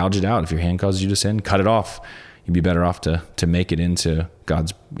sin, gouge it out. If your hand causes you to sin, cut it off. You'd be better off to make it into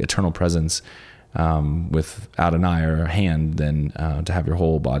God's eternal presence without an eye or a hand than to have your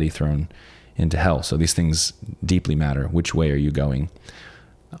whole body thrown into hell. So these things deeply matter. Which way are you going?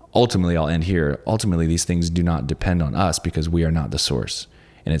 Ultimately, I'll end here. Ultimately, these things do not depend on us because we are not the source.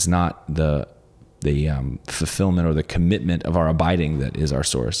 And it's not the fulfillment or the commitment of our abiding that is our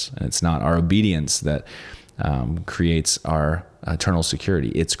source. And it's not our obedience that creates our eternal security.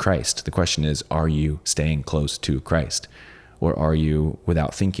 It's Christ. The question is, are you staying close to Christ? Or are you,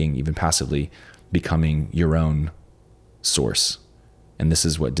 without thinking, even passively, becoming your own source. And this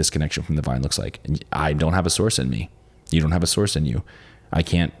is what disconnection from the vine looks like. And I don't have a source in me. You don't have a source in you. I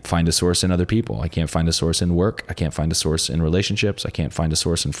can't find a source in other people. I can't find a source in work. I can't find a source in relationships. I can't find a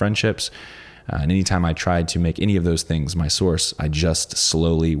source in friendships. And anytime I tried to make any of those things my source, I just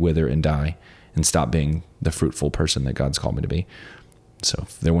slowly wither and die and stop being the fruitful person that God's called me to be. So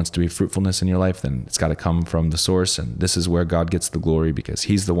if there wants to be fruitfulness in your life, then it's got to come from the source. And this is where God gets the glory because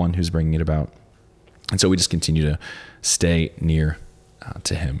he's the one who's bringing it about. And so we just continue to stay near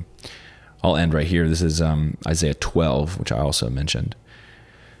to him. I'll end right here. This is Isaiah 12, which I also mentioned.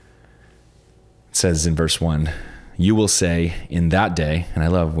 It says in verse 1, you will say in that day, and I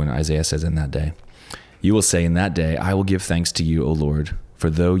love when Isaiah says in that day, you will say in that day, I will give thanks to you, O Lord, for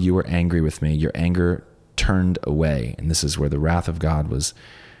though you were angry with me, your anger turned away. And this is where the wrath of God was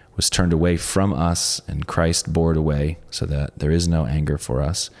turned away from us, and Christ bore it away so that there is no anger for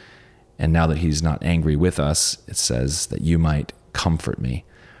us. And now that he's not angry with us, it says that you might comfort me.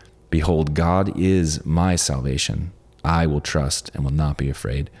 Behold, God is my salvation. I will trust and will not be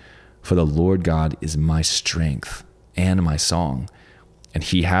afraid. For the Lord God is my strength and my song, and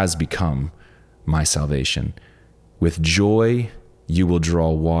he has become my salvation. With joy you will draw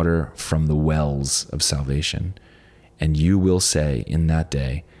water from the wells of salvation. And you will say in that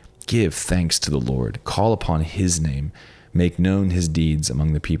day, give thanks to the Lord, call upon his name, make known his deeds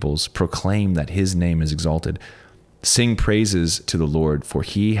among the peoples, proclaim that his name is exalted. Sing praises to the Lord, for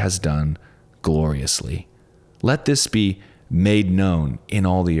he has done gloriously. Let this be made known in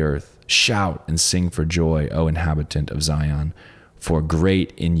all the earth. Shout and sing for joy, O inhabitant of Zion, for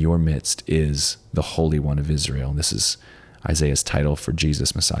great in your midst is the Holy One of Israel. This is Isaiah's title for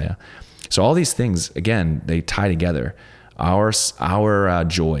Jesus, Messiah. So all these things, again, they tie together. Our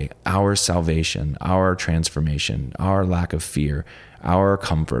joy, our salvation, our transformation, our lack of fear, our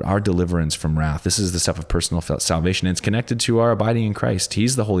comfort, our deliverance from wrath. This is the stuff of personal salvation. It's connected to our abiding in Christ.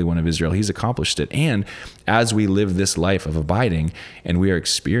 He's the Holy One of Israel. He's accomplished it. And as we live this life of abiding and we are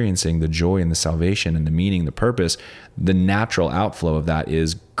experiencing the joy and the salvation and the meaning, the purpose, the natural outflow of that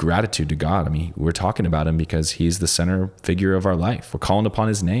is gratitude to God. I mean, we're talking about him because he's the center figure of our life. We're calling upon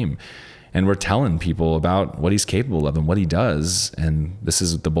his name. And we're telling people about what he's capable of and what he does. And this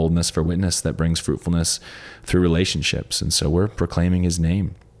is the boldness for witness that brings fruitfulness through relationships. And so we're proclaiming his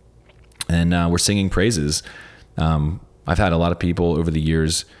name. And we're singing praises. I've had a lot of people over the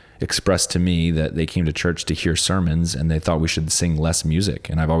years express to me that they came to church to hear sermons and they thought we should sing less music.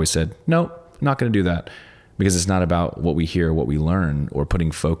 And I've always said, no, I'm not going to do that, because it's not about what we hear, what we learn, or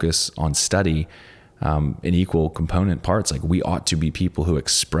putting focus on study. In equal component parts. Like, we ought to be people who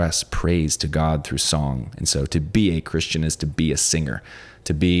express praise to God through song. And so to be a Christian is to be a singer.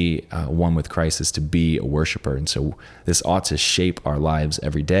 To be one with Christ is to be a worshiper. And so this ought to shape our lives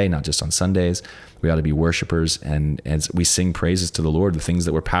every day, not just on Sundays. We ought to be worshipers. And as we sing praises to the Lord, the things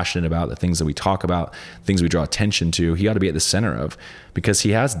that we're passionate about, the things that we talk about, things we draw attention to, he ought to be at the center of, because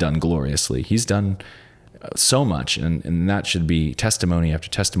he has done gloriously. He's done so much, and that should be testimony after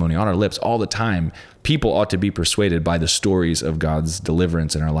testimony on our lips all the time. People ought to be persuaded by the stories of God's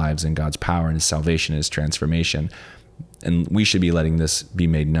deliverance in our lives and God's power and his salvation and his transformation. And we should be letting this be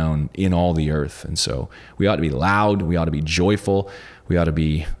made known in all the earth. And so we ought to be loud, we ought to be joyful, we ought to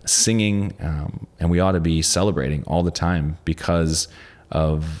be singing, and we ought to be celebrating all the time because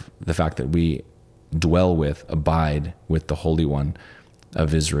of the fact that we abide with the Holy One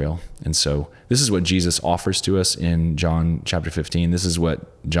of Israel. And so this is what Jesus offers to us in John chapter 15. This is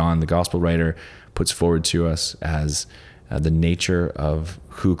what John, the gospel writer, puts forward to us as the nature of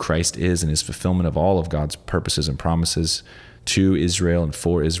who Christ is and his fulfillment of all of God's purposes and promises to Israel and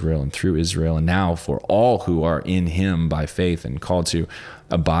for Israel and through Israel, and now for all who are in him by faith and called to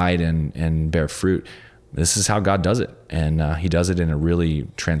abide and bear fruit. This is how God does it. And he does it in a really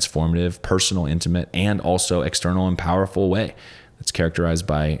transformative, personal, intimate, and also external and powerful way. It's characterized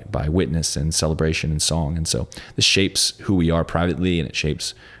by witness and celebration and song. And so this shapes who we are privately, and it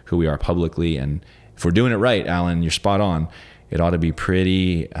shapes who we are publicly. And if we're doing it right, Alan, you're spot on. It ought to be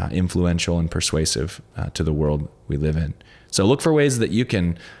pretty influential and persuasive to the world we live in. So look for ways that you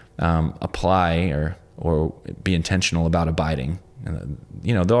can apply or be intentional about abiding.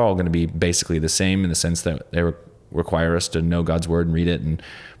 They're all going to be basically the same in the sense that they require us to know God's word and read it and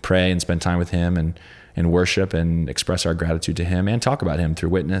pray and spend time with him and worship and express our gratitude to him and talk about him through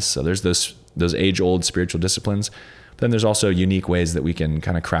witness. So there's those age-old spiritual disciplines. But then there's also unique ways that we can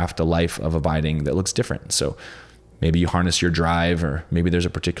kind of craft a life of abiding that looks different. So maybe you harness your drive, or maybe there's a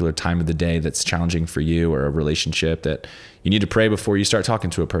particular time of the day that's challenging for you, or a relationship that you need to pray before you start talking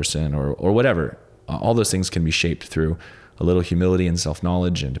to a person, or whatever. All those things can be shaped through a little humility and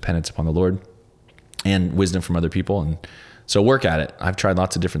self-knowledge and dependence upon the Lord. and wisdom from other people. And so work at it. I've tried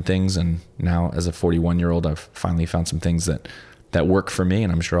lots of different things. And now as a 41-year-old, I've finally found some things that work for me.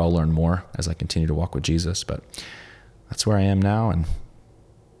 And I'm sure I'll learn more as I continue to walk with Jesus. But that's where I am now. And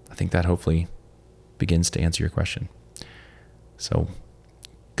I think that hopefully begins to answer your question. So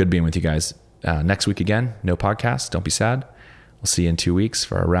good being with you guys. Next week again, no podcast. Don't be sad. We'll see you in 2 weeks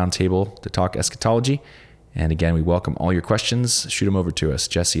for our roundtable to talk eschatology. And again, we welcome all your questions. Shoot them over to us,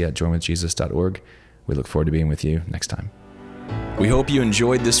 jesse@joinwithjesus.org. We look forward to being with you next time. We hope you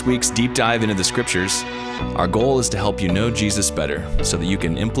enjoyed this week's deep dive into the scriptures. Our goal is to help you know Jesus better so that you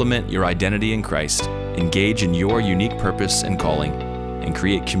can implement your identity in Christ, engage in your unique purpose and calling, and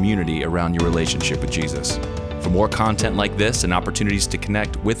create community around your relationship with Jesus. For more content like this and opportunities to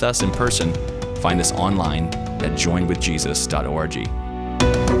connect with us in person, find us online at joinwithjesus.org.